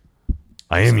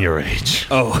 I am your age.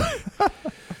 Oh.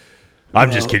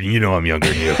 I'm just kidding. You know I'm younger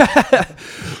than you.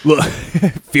 Look,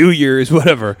 few years,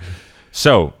 whatever.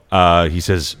 So he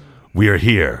says, "We are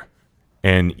here,"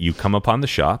 and you come upon the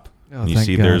shop. Oh, And you thank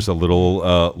see God. there's a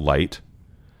little light,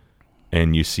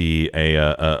 and you see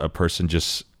a person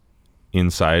just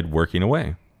inside working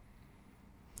away.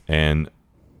 And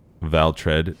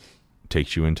Valtred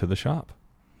takes you into the shop.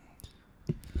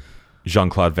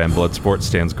 Jean-Claude Van Bloodsport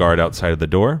stands guard outside of the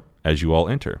door as you all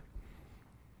enter.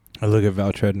 I look at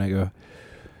Valtred and I go,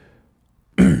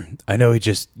 I know he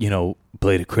just,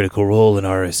 played a critical role in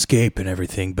our escape and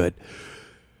everything, but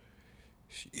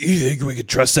you think we could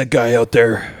trust that guy out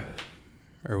there?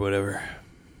 Or whatever.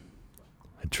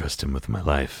 I trust him with my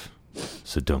life,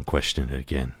 so don't question it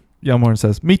again. Youngmorn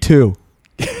says, "Me too."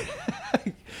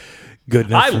 Good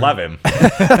enough. I love him.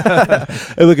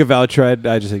 I look at Valtread.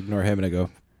 I just ignore him and I go,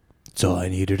 "That's all I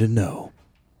needed to know."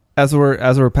 As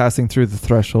we're passing through the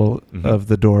threshold of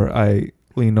the door, I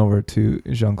lean over to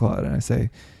Jean-Claude and I say,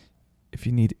 "If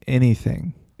you need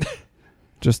anything,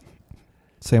 just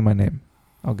say my name.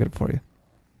 I'll get it for you."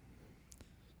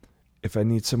 If I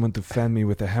need someone to fan me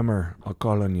with a hammer, I'll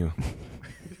call on you.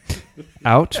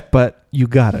 Ouch, but you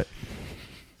got it.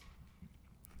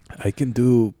 I can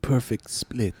do perfect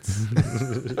splits.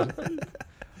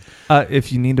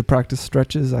 If you need to practice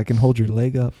stretches, I can hold your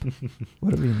leg up.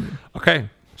 Whatever you need. Okay,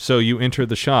 so you enter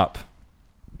the shop.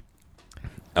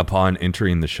 Upon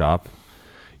entering the shop,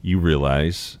 you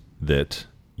realize that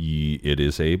it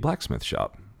is a blacksmith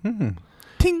shop.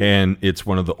 And it's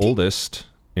one of the oldest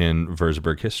in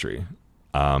Würzburg history.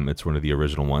 It's one of the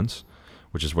original ones,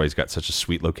 which is why he's got such a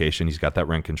sweet location. He's got that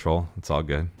rent control. It's all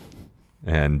good.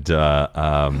 And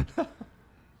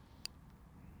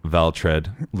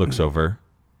Valtread looks over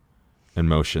and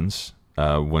motions.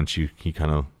 Once he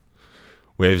kind of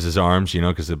waves his arms,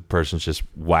 because the person's just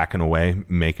whacking away,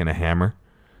 making a hammer.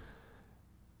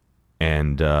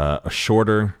 And a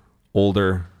shorter,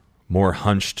 older, more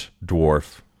hunched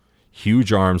dwarf,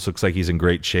 huge arms, looks like he's in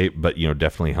great shape, but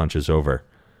definitely hunches over.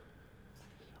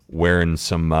 Wearing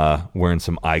some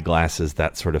eyeglasses,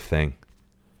 that sort of thing.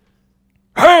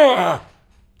 Hi.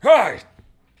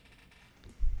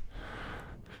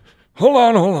 Hold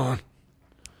on.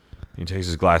 He takes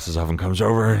his glasses off and comes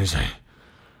over and he's like,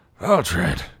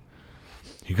 "Valtread,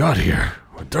 you got here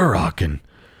with Duroc and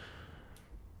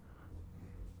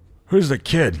who's the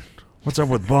kid? What's up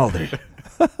with Baldy?"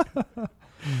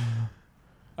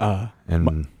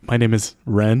 And my name is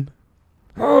Ren.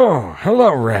 "Oh,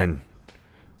 hello, Ren.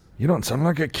 You don't sound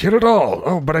like a kid at all.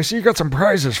 Oh, but I see you got some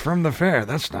prizes from the fair.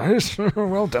 That's nice.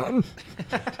 Well done."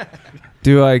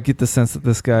 Do I get the sense that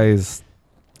this guy is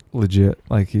legit?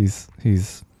 Like he's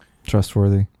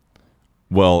trustworthy?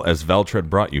 Well, as Valtread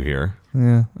brought you here,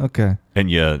 Yeah. Okay. and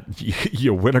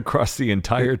you went across the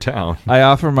entire town. I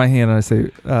offer my hand and I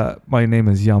say, "My name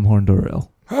is Yamhorn Dorel."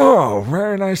 "Oh,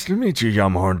 very nice to meet you,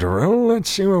 Yamhorn Durrell. Let's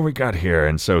see what we got here."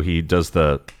 And so he does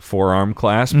the forearm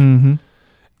clasp,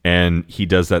 and he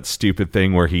does that stupid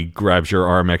thing where he grabs your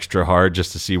arm extra hard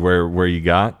just to see where you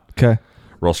got. Okay.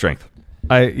 Roll strength.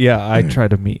 I try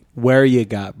to meet. Where you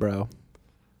got, bro?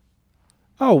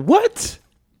 Oh, what?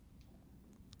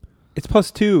 It's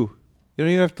 +2. You don't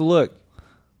even have to look.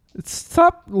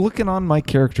 Stop looking on my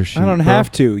character sheet. I don't have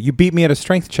to. You beat me at a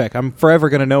strength check. I'm forever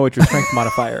going to know what your strength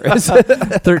modifier is.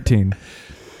 13.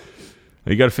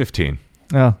 You got a 15.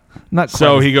 Oh, not quite.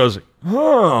 So he goes,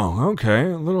 "Oh,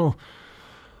 okay. A little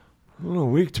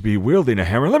weak to be wielding a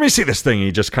hammer. Let me see this thing."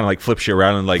 he just kind of like flips you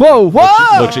around and like Whoa!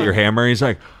 looks at your hammer. He's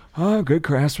like, "Oh, good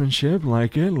craftsmanship.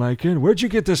 Like it. Where'd you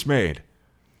get this made?"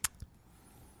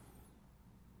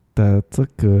 That's a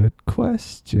good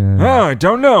question. "Oh, I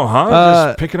don't know, huh?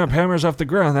 Just picking up hammers off the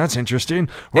ground. That's interesting.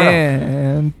 Well,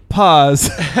 And pause.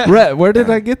 Rhett, where did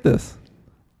I get this?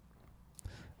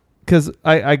 Because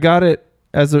I got it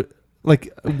as a,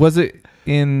 like, was it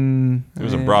in... it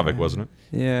was in Bravik, wasn't it?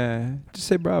 Yeah. Just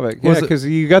say Bravik. Was Yeah, it- because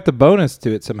you got the bonus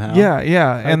to it somehow. Yeah.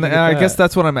 And you get I guess that?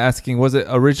 that's what I'm asking. Was it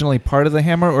originally part of the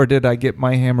hammer, or did I get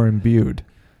my hammer imbued?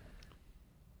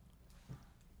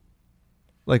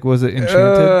 Like, was it enchanted?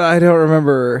 I don't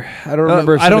remember. I don't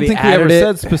remember if I don't somebody think we ever added it.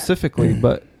 said specifically,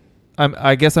 but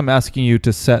I guess I'm asking you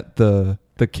to set the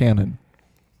canon.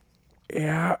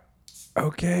 Yeah.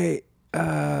 Okay.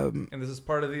 And this is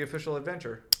part of the official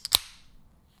adventure.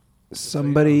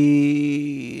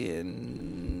 Somebody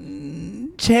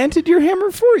enchanted your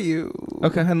hammer for you.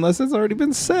 Okay. Unless it's already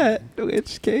been set. In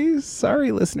which case,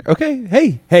 sorry, listener.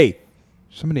 Okay. Hey.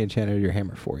 Somebody enchanted your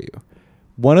hammer for you.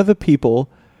 One of the people,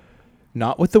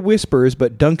 not with the Whispers,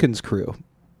 but Duncan's crew.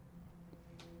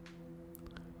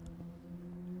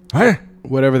 What?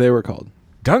 Whatever they were called.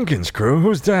 Duncan's crew?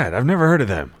 Who's that? I've never heard of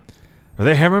them. Are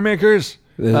they hammer makers?"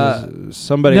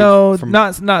 Somebody. No, from,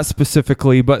 not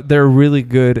specifically, but they're really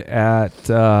good at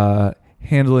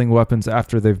handling weapons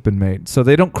after they've been made. So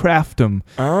they don't craft them,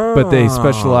 but they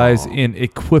specialize in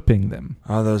equipping them.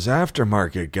 Oh, those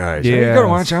aftermarket guys. Yes. You gotta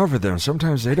watch out for them.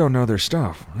 Sometimes they don't know their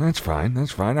stuff. That's fine.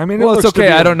 I mean, Well, it it's looks to okay.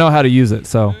 be I don't know how to use it,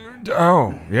 so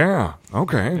Oh, yeah.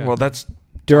 Okay. Well, that's...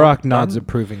 Duroc nods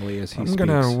approvingly as he I'm speaks.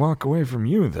 gonna walk away from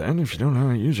you then, if you don't know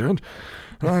how to use it.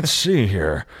 Let's see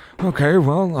here. Okay,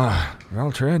 well,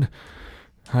 Valtread,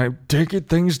 I take it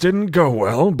things didn't go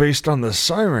well based on the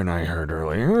siren I heard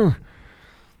earlier.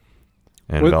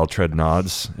 And What- Valtread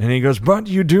nods. And he goes, but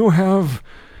you do have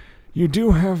young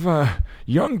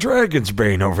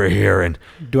Dragonsbane over here, and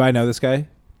Do I know this guy?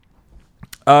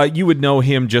 You would know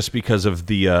him just because of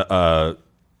the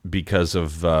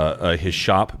his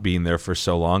shop being there for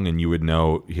so long, and you would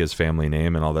know his family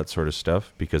name and all that sort of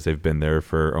stuff because they've been there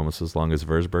for almost as long as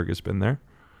Versberg has been there.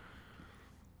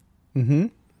 Mm-hmm.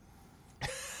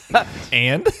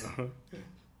 And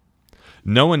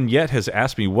no one yet has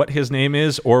asked me what his name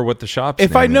is or what the shop's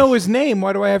If name I know is. his name,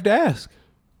 why do I have to ask?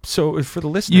 So for the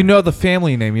listener, you know the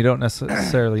family name. You don't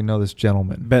necessarily know this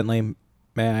gentleman. Bentley,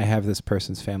 may I have this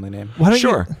person's family name? Why don't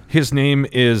sure. you- His name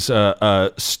is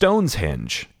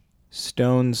Stoneshenge.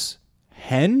 Stoneshenge?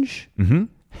 Mm-hmm.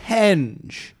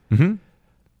 Henge. Mm-hmm.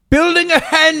 Building a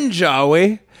henge, are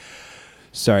we?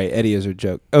 Sorry, Eddie is a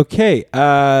joke. Okay.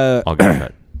 I'll get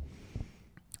that.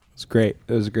 It's great.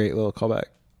 It was a great little callback.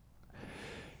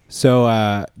 So,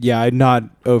 I nod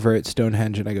over at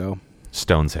Stonehenge and I go,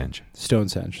 Stoneshenge.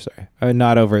 Stonehenge, sorry. I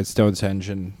nod over at Stonehenge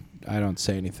and I don't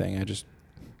say anything. I just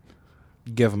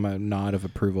give him a nod of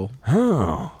approval.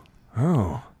 Oh.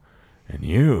 And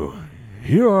you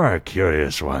are a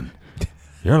curious one.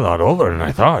 You're a lot older than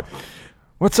I thought.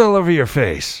 What's all over your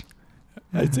face?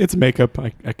 It's makeup.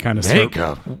 I kind of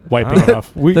Makeup? wiping it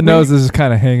off. the nose is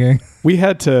kind of hanging. We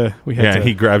had to.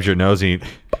 He grabs your nose. Do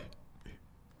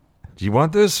you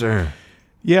want this or?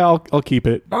 Yeah, I'll keep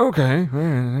it. Okay,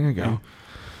 there you go.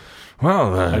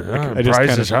 Well, I just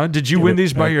prizes, kinda huh? Did you give win it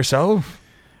these by back. yourself?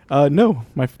 No,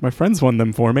 my friends won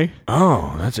them for me.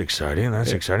 Oh, that's exciting.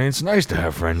 That's exciting. It's nice to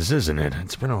have friends, isn't it?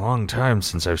 It's been a long time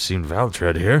since I've seen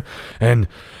Valtread here. And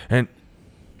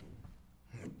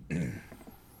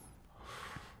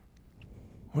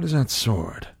what is that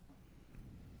sword?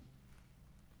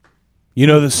 You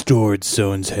know the sword,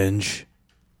 Stonehenge.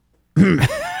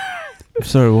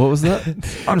 Sorry, what was that?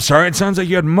 I'm sorry, it sounds like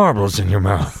you had marbles in your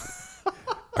mouth.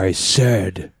 I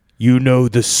said, you know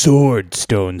the sword,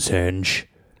 Stonehenge.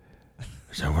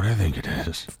 Is that what I think it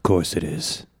is? Of course it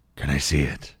is. Can I see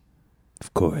it?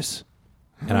 Of course.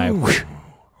 And I whoosh,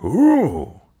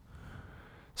 Ooh.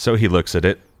 So he looks at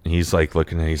it. He's like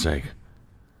looking at it. He's like,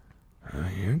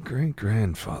 Your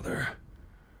great-grandfather.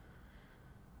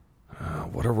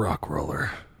 What a rock roller.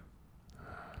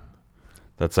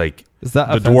 that's like Is that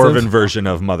the offensive? dwarven version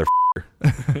of mother.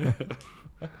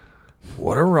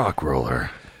 What a rock roller.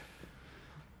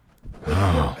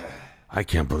 Oh, I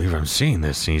can't believe I'm seeing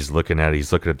this. And he's looking at it.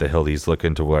 He's looking at the hilt. He's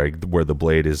looking to where the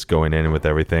blade is going in with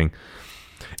everything.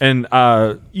 And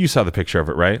you saw the picture of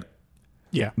it, right?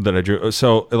 Yeah. That I drew.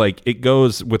 So like it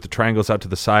goes with the triangles out to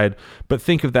the side, but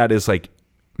think of that as like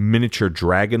miniature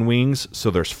dragon wings.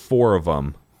 So there's 4 of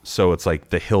them. So it's like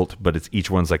the hilt, but it's each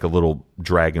one's like a little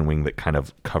dragon wing that kind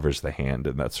of covers the hand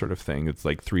and that sort of thing. It's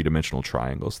like 3-dimensional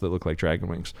triangles that look like dragon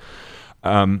wings.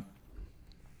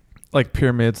 Like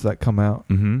pyramids that come out.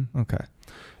 Mm-hmm. Okay.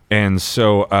 And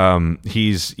so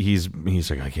he's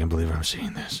like, I can't believe I'm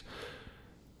seeing this.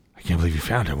 I can't believe you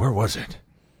found it. Where was it?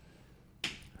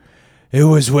 It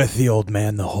was with the old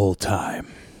man the whole time.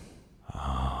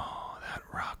 Oh, that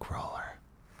rock roller.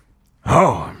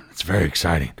 Oh, it's very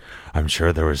exciting. I'm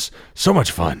sure there was so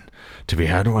much fun to be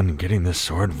had when getting this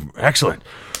sword. Excellent.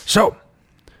 So,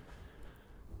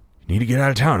 you need to get out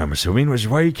of town, I'm assuming, which is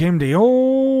why you came to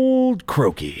old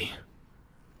Croaky.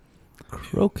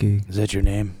 Croaky. Is that your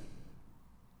name?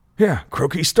 Yeah,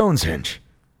 Croaky Stonehenge.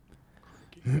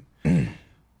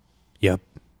 Yep.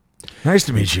 Nice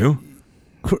to meet you.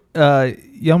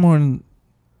 Yumhorn.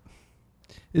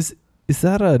 Is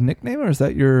that a nickname or is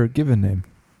that your given name?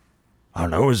 I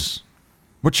don't know,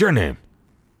 what's your name?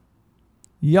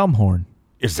 Yumhorn.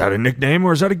 Is that a nickname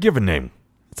or is that a given name?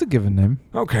 It's a given name.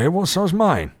 Okay, well, so's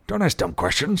mine. Don't ask dumb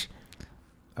questions.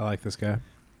 I like this guy.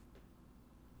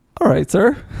 All right,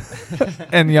 sir.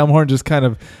 And Yumhorn just kind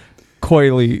of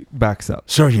coyly backs up.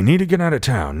 So you need to get out of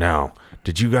town. Now,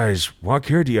 did you guys walk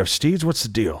here? Do you have steeds? What's the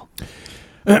deal?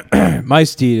 My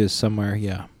steed is somewhere,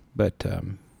 yeah. But,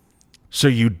 So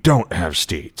you don't have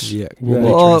steeds? yeah.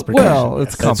 Well,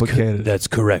 it's complicated. That's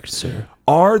correct, sir.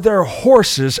 Are there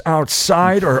horses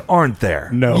outside or aren't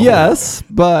there? No. Yes,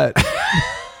 but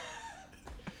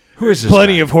Who is this?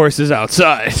 Plenty of horses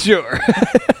outside, sure.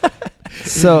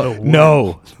 so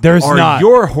No, there's Are not.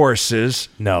 your horses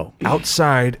No,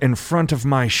 outside in front of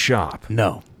my shop?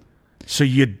 no. So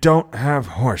you don't have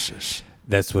horses?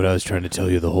 That's what I was trying to tell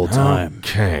you the whole time.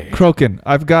 Okay. Croakin,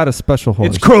 I've got a special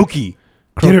horse. It's Croaky.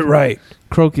 Get it right.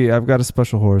 Croaky, I've got a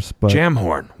special horse, but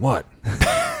Jamhorn. What?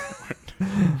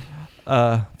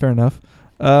 fair enough.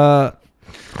 I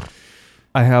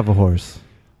have a horse.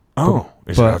 Oh,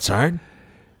 is it but- outside?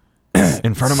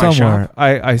 In front of my Somewhere. shop?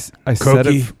 I set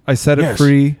Croaky? it. I set it Yes.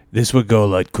 free. This would go a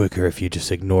lot quicker if you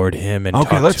just ignored him and Okay,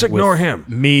 talked let's ignore with him.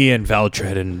 Me and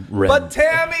Valtread and Ren.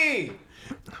 Tammy,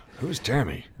 Who's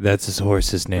Tammy? That's his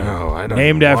horse's name. Oh, I don't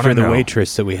Named even after wanna the know.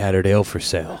 waitress that we had at Ale for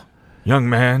Sale. Young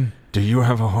man, do you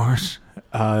have a horse?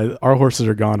 Our horses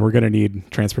are gone. We're going to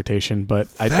need transportation, but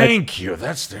Thank you.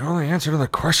 That's the only answer to the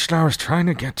question I was trying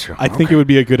to get to. I think it would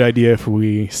be a good idea if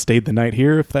we stayed the night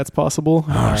here, if that's possible.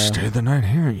 Stay the night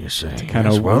here, you say? Kind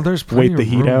of well, there's plenty wait the of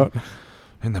heat room out.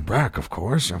 in the back, of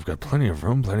course. I've got plenty of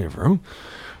room.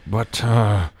 But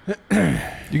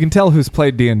You can tell who's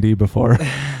played D&D before.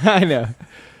 I know.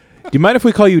 Do you mind if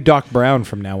we call you Doc Brown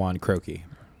from now on, Croaky?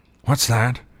 what's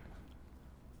that?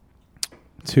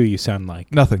 It's who you sound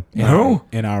like. Nothing. In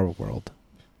our world.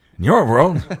 In your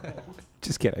world?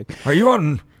 Just kidding. Are you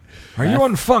on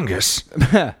fungus?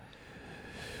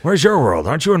 Where's your world?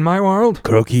 Aren't you in my world?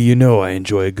 Croaky, you know I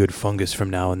enjoy a good fungus from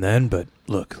now and then, but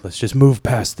look, let's just move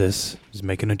past this. He's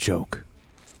making a joke.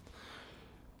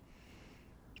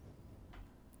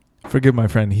 Forgive my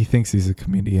friend. He thinks he's a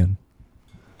comedian.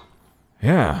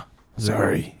 Yeah.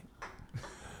 Sorry.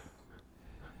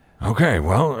 Okay,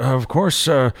 well, of course,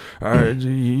 you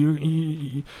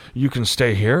can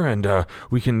stay here, and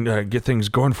we can get things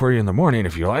going for you in the morning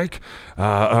if you like.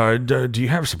 Do you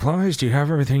have supplies? Do you have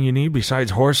everything you need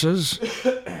besides horses?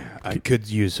 I could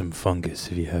use some fungus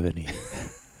if you have any.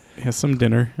 Yeah, some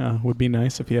dinner would be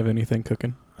nice if you have anything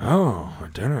cooking. Oh,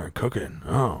 dinner, cooking.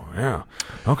 Oh, yeah.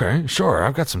 Okay, sure.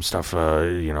 I've got some stuff,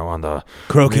 on the...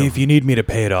 Croaky, if you need me to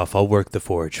pay it off, I'll work the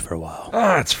forge for a while.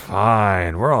 That's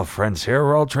fine. We're all friends here.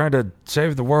 We're all trying to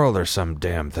save the world or some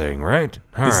damn thing, right?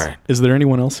 All right. Is there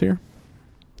anyone else here?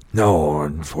 No,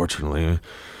 unfortunately.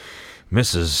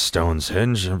 Mrs.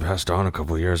 Stonehenge passed on a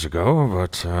couple of years ago,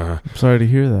 but, I'm sorry to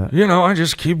hear that. I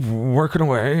just keep working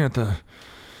away at the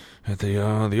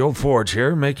old forge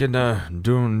here,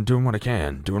 doing what I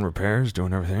can, doing repairs,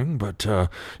 doing everything. But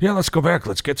let's go back.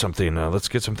 Let's get something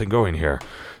going here.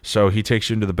 So he takes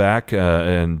you into the back,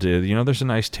 and there's a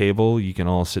nice table. You can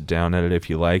all sit down at it if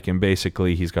you like. And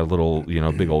basically, he's got a little,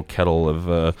 big old kettle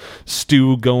of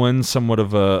stew going, somewhat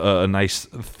of a nice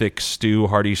thick stew,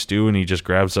 hearty stew. And he just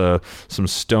grabs some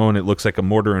stone. It looks like a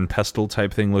mortar and pestle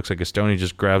type thing. Looks like a stone. He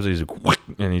just grabs it. He's like,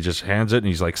 and he just hands it, and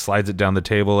he's like slides it down the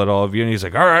table at all of you. And he's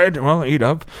like, all right. Well, eat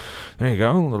up. There you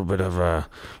go. A little bit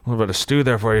of stew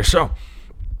there for you. So,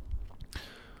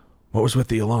 what was with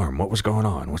the alarm? What was going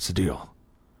on? What's the deal?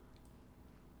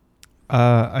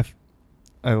 I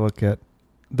look at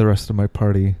the rest of my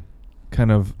party kind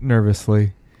of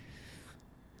nervously.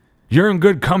 You're in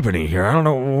good company here. I don't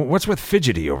know what's with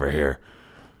Fidgety over here.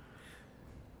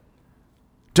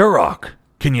 Durok,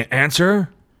 can you answer?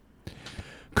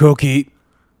 Croaky,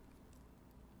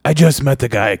 I just met the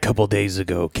guy a couple days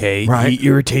ago, okay? Right. He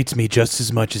irritates me just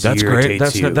as much as That's he great.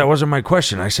 irritates you. That wasn't my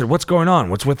question. I said, what's going on?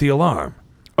 What's with the alarm?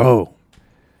 Oh.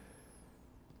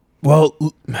 Well,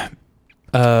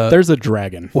 There's a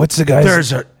dragon. what's the guy's...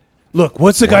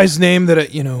 what's the What? guy's name that I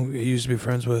used to be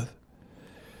friends with?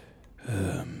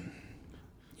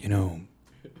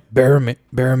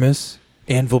 Baramis,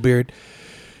 Anvilbeard.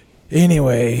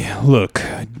 Anyway, look.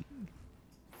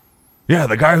 Yeah,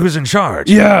 the guy who's in charge.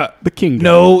 Yeah. The king.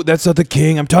 No, that's not the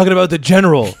king. I'm talking about the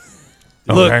general.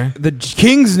 Okay. Look, the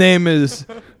king's name is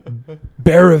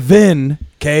Baravin,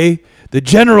 okay? The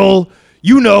general,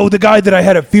 the guy that I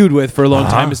had a feud with for a long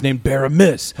time is named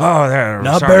Baramis. Oh, there.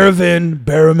 Not sorry. Baravin,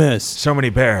 Baramis. So many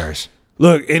bears.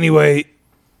 Look, anyway,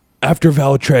 after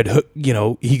Valtred,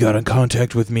 he got in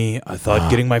contact with me. I thought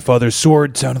getting my father's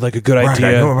sword sounded like a good Right,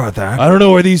 idea. I know about that. I don't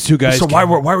know where these two guys So why came.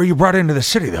 were you brought into the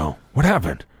city, though? What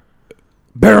happened?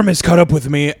 Baramis caught up with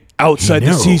me outside He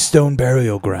the knew. Seastone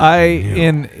burial ground. I,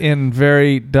 in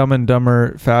very Dumb and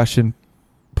Dumber fashion,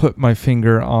 put my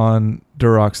finger on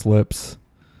Durok's lips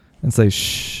and say,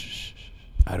 shh.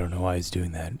 I don't know why he's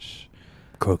doing that.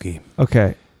 Croaky.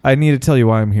 Okay, I need to tell you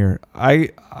why I'm here.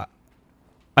 I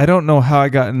don't know how I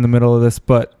got in the middle of this,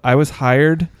 but I was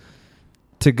hired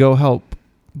to go help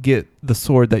get the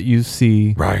sword that you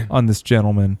see Right. on this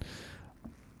gentleman.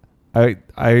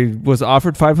 I was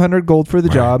offered 500 gold for the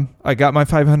Right. job. I got my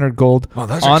 500 gold. Well,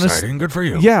 that's exciting. Good for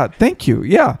you. Yeah, thank you.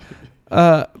 Yeah.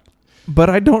 But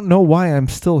I don't know why I'm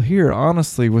still here,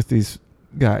 honestly, with these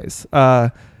guys.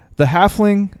 The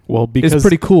halfling Well, because is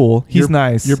pretty cool. He's you're-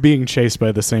 nice. You're being chased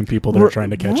by the same people that are trying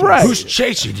to catch right. us. Who's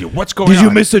chasing you? What's going on? Did you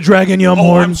miss the dragon, young Oh, I'm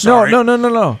horn? sorry.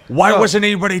 No. Why wasn't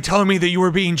anybody telling me that you were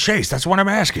being chased? That's what I'm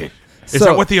asking. Is So-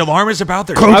 that what the alarm is about?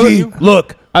 They're Croaky, chasing you?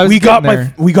 look, I was we got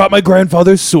getting there. my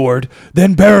grandfather's sword.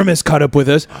 Then Baramis caught up with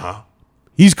us.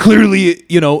 He's clearly,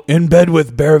 in bed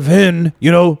with Baravin,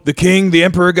 the king, the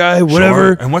emperor guy,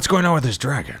 whatever. Sure. And what's going on with this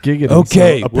dragon? Giggity.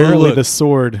 Okay, Apparently, well, look, the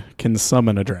sword can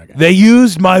summon a dragon. they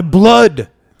used my blood,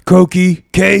 Croaky.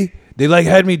 Okay, they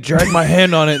had me drag my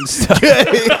hand on it and stuff.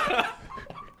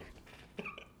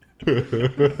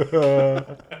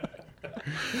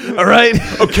 All right.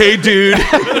 Okay, dude.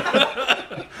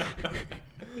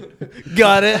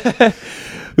 Got it.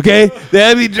 Okay. They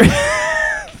had me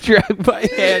drag my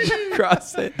hand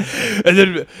across it. And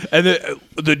then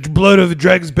the blood of the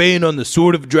dragon's bane on the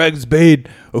sword of the dragon's bane.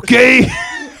 Okay.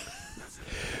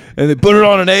 And they put it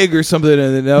on an egg or something.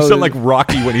 And then You sound like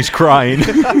Rocky when he's crying.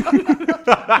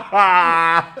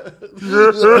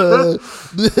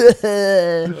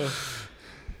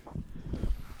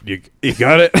 you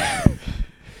got it.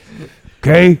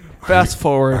 Okay. Fast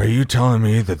forward. Are you telling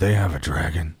me that they have a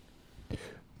dragon?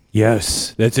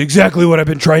 Yes, that's exactly what I've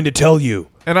been trying to tell you.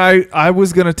 And I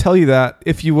was going to tell you that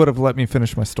if you would have let me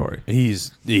finish my story. He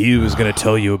was going to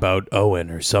tell you about Owen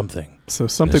or something. So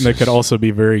something that could also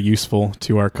be very useful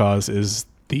to our cause is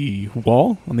the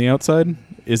wall on the outside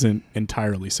isn't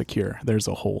entirely secure. There's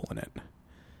a hole in it.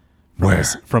 Where?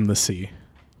 From the sea.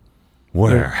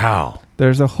 Where? How?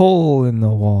 There's a hole in the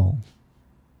wall.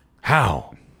 How?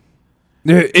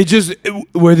 It just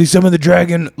where the some of the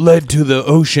dragon led to the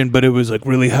ocean, but it was like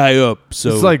really high up.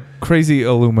 So It's like crazy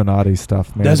Illuminati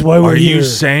stuff, man. that's why we're Are here. you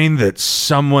saying that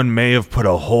someone may have put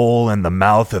a hole in the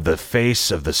mouth of the face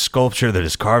of the sculpture that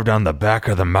is carved on the back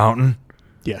of the mountain?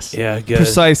 Yes. Yeah, I guess.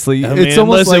 Precisely. I mean, It's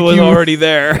almost unless like it was you already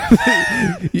there.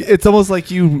 It's almost like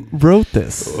you wrote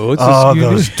this. Oh,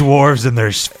 Those dwarves and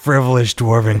their frivolous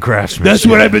dwarven craftsmanship. That's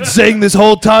what I've been saying this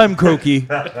whole time, Croaky.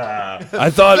 I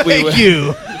thought we would.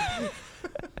 you.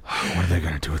 What are they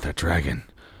going to do with that dragon?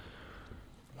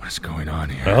 What is going on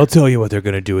here? I'll tell you what they're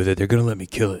going to do with it. They're going to let me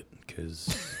kill it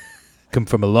because come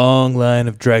from a long line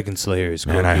of dragon slayers.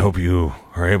 Man, I Croaky. hope you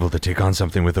are able to take on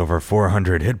something with over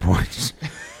 400 hit points.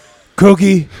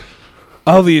 Croaky,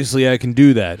 obviously I can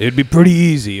do that. It'd be pretty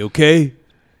easy, okay?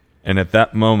 And at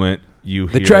that moment, you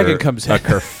hear dragon comes a in.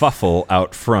 kerfuffle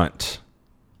out front.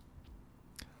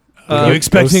 Are you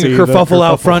expecting a see the kerfuffle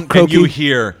out kerfuffle. front, And you Croaky?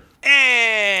 hear,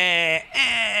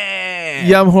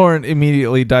 Yamhorn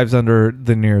immediately dives under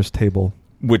the nearest table.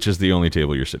 which is the only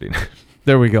table you're sitting at.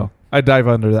 There we go. I dive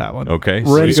under that one. Okay,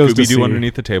 Ren so goes to Scooby-Doo see.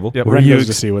 underneath the table. Yep. Ren you goes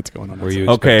to ex- see what's going on. Were you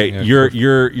Okay, expecting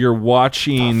a you're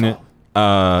watching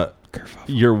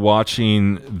you're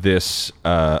watching this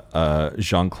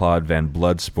Jean-Claude Van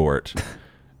Bloodsport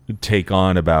take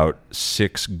on about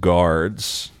 6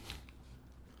 guards,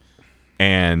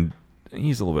 and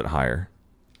he's a little bit higher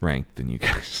ranked than you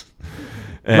guys.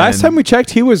 Last And- time we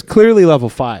checked, he was clearly level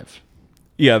 5.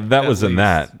 yeah, that was in least.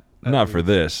 that, not for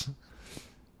this.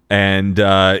 And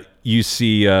you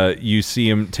see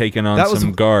him taking on That was-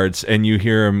 some guards, and you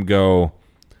hear him go,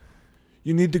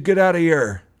 You need to get out of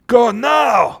here. Go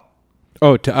now.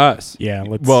 Oh, to us. Yeah,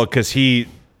 let's. well, because he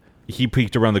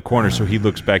peeked around the corner, so he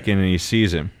looks back in and he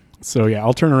sees him. so yeah,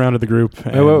 I'll turn around to the group.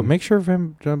 And Wait, make sure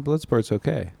John Bloodsport's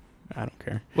okay. I don't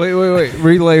care. Wait.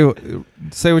 Relay.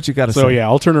 Say what you got to say. So yeah,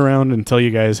 I'll turn around and tell you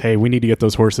guys, hey, we need to get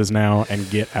those horses now and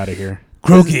get out of here.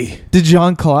 Croaky, Did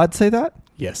Jean-Claude say that?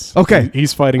 Yes. Okay.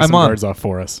 He's fighting I'm some on. guards off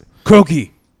for us.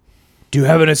 Croaky, do you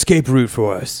have an escape route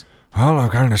for us? Well,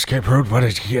 I've got an escape route, but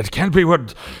it can't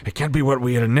be what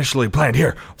we had initially planned.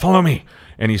 Here, follow me.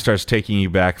 And he starts taking you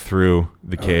back through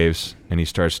the caves, and he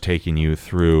starts taking you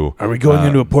through. Are we going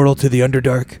into a portal to the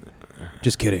Underdark?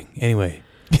 Just kidding. Anyway,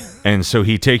 And so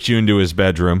he takes you into his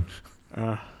bedroom,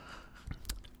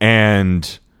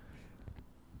 and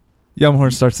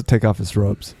Yamhorn starts to take off his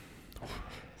robes.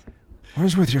 What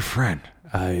is with your friend?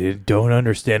 I don't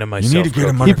understand it myself. You need to get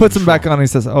him Croaky. He puts him back on. And he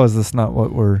says, "Oh, is this not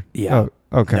what we're?" Yeah.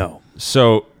 Oh, okay. No.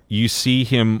 so you see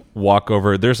him walk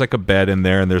over. There's like a bed in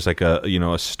there, and there's like a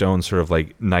stone sort of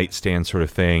like nightstand sort of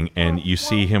thing, and you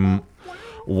see him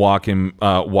walk and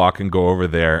go over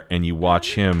there, and you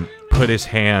watch him put his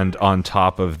hand on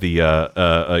top of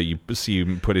the you see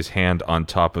him put his hand on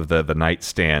top of the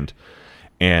nightstand,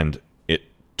 and it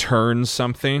turns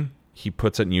something. He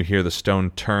puts it, and you hear the stone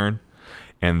turn,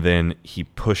 and then he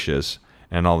pushes,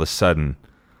 and all of a sudden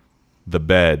the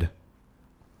bed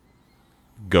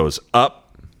goes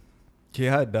up,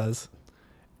 Yeah, it does.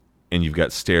 and you've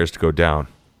got stairs to go down.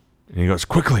 And he goes,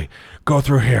 quickly, go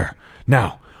through here.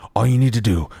 Now, all you need to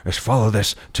do is follow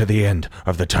this to the end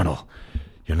of the tunnel.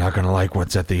 You're not going to like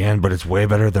what's at the end, but it's way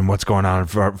better than what's going on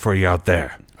for you out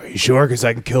there. Are you sure? Because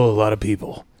I can kill a lot of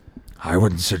people. I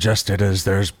wouldn't suggest it, as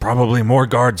there's probably more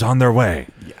guards on their way.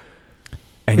 Yeah.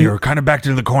 And you're kind of backed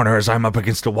into the corner as I'm up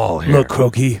against a wall here. Look,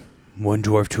 Croaky, one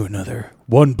dwarf to another,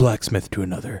 one blacksmith to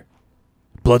another.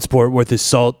 Bloodsport worth his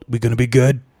salt. We gonna be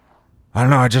good? I don't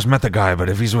know, I just met the guy, but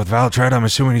if he's with Valtred, I'm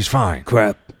assuming he's fine.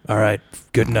 Crap. All right,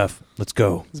 good enough. Let's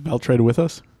go. Is Valtrade with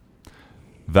us?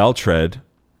 Valtred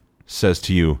says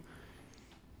to you,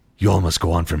 You all must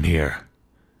go on from here.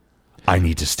 I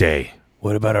need to stay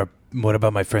What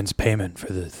about my friend's payment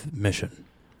for the mission?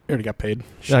 You already got paid.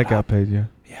 I got paid, yeah.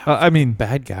 Yeah. I mean,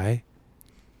 Bad guy.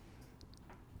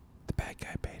 The bad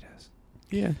guy paid us.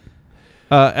 Yeah.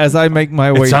 as I make my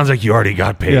It way. sounds like you already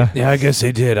got paid. Yeah. Yeah, I guess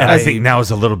they did. And I think now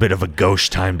is a little bit of a gauche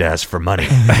time to ask for money.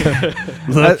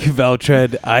 Look,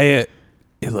 Valtred,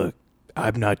 look,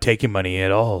 I'm not taking money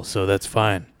at all, so that's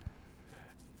fine.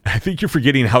 I think you're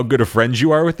forgetting how good of friends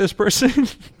you are with this person.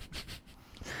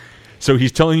 So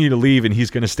he's telling you to leave and he's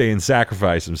going to stay and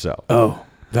sacrifice himself. Oh,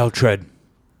 Valtred,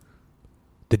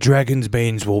 the Dragon's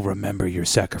Banes will remember your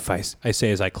sacrifice, I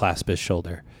say as I clasp his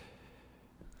shoulder.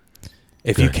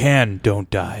 If you can,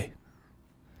 don't die.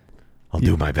 I'll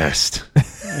do my best.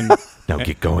 Now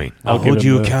get going. I'll give hold him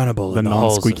you the- accountable The in the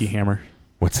halls non-squeaky of- hammer.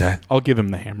 What's that? I'll give him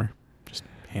the hammer. Just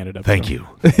hand it up. Thank to him.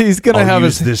 you. He's gonna I'll have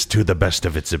use his. this to the best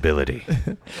of its ability.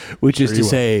 Which is Sure to you will.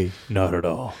 say, not at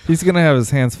all. He's gonna have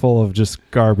his hands full of just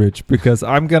garbage because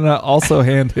I'm gonna also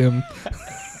hand him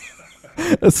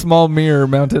a small mirror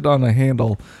mounted on a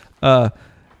handle, and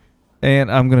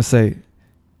I'm gonna say,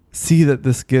 "See that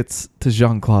this gets to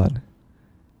Jean-Claude.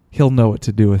 He'll know what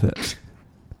to do with it."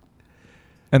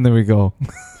 And then we go.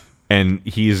 And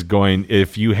he's going,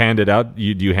 if you hand it out, do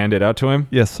you hand it out to him?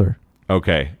 Yes, sir.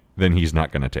 Okay, then he's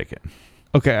not going to take it.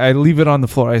 Okay, I leave it on the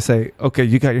floor. I say, "Okay,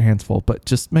 you got your hands full, but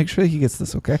just make sure he gets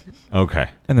this, okay?" Okay.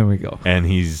 And then we go. And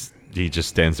he just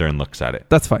stands there and looks at it.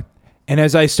 That's fine. And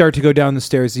as I start to go down the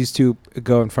stairs, these two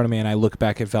go in front of me, and I look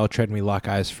back at Valtred, and we lock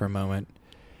eyes for a moment.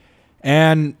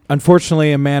 And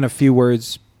unfortunately, a man of few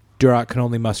words, Duroc can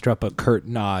only muster up a curt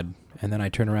nod, and then I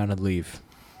turn around and leave.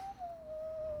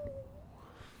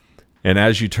 And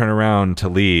as you turn around to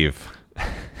leave, Oh,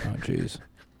 jeez.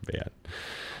 man,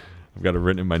 I've got it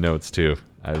written in my notes too.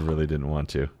 I really didn't want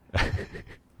to.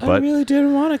 I really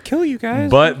didn't want to kill you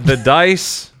guys. But the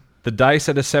dice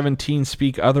at a 17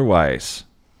 speak otherwise.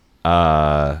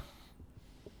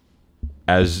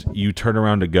 As you turn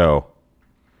around to go,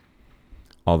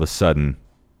 all of a sudden,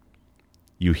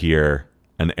 you hear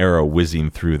an arrow whizzing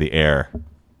through the air.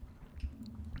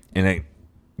 And it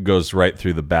goes right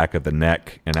through the back of the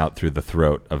neck and out through the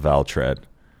throat of Valtred.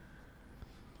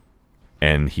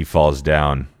 And he falls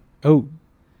down Oh,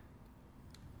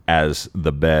 as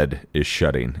the bed is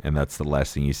shutting. And that's the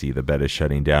last thing you see. The bed is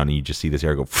shutting down, and you just see this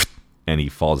arrow go, and he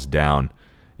falls down,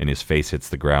 and his face hits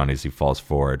the ground as he falls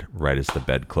forward, right as the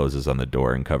bed closes on the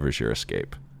door and covers your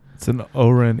escape. It's an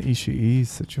Oren Ishii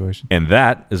situation. And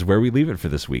that is where we leave it for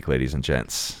this week, ladies and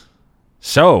gents.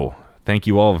 So, thank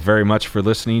you all very much for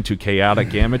listening to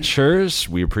Chaotic Amateurs.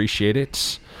 We appreciate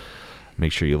it.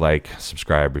 Make sure you like,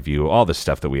 subscribe, review, all the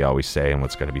stuff that we always say and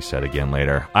what's going to be said again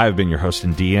later. I've been your host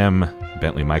and DM,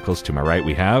 Bentley Michaels. To my right,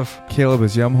 we have... Caleb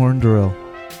is Yumhorn Drill.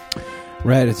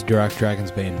 Red, it's Duroc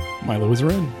Dragon's Bane. Milo is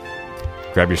in.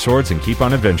 Grab your swords and keep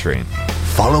on adventuring.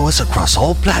 Follow us across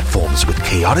all platforms with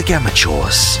Chaotic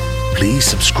Amateurs. Please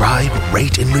subscribe,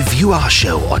 rate, and review our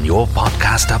show on your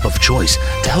podcast app of choice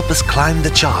to help us climb the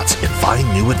charts and find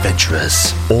new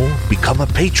adventurers. Or become a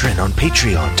patron on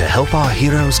Patreon to help our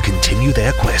heroes continue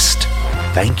their quest.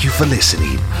 Thank you for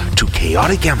listening to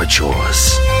Chaotic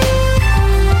Amateurs.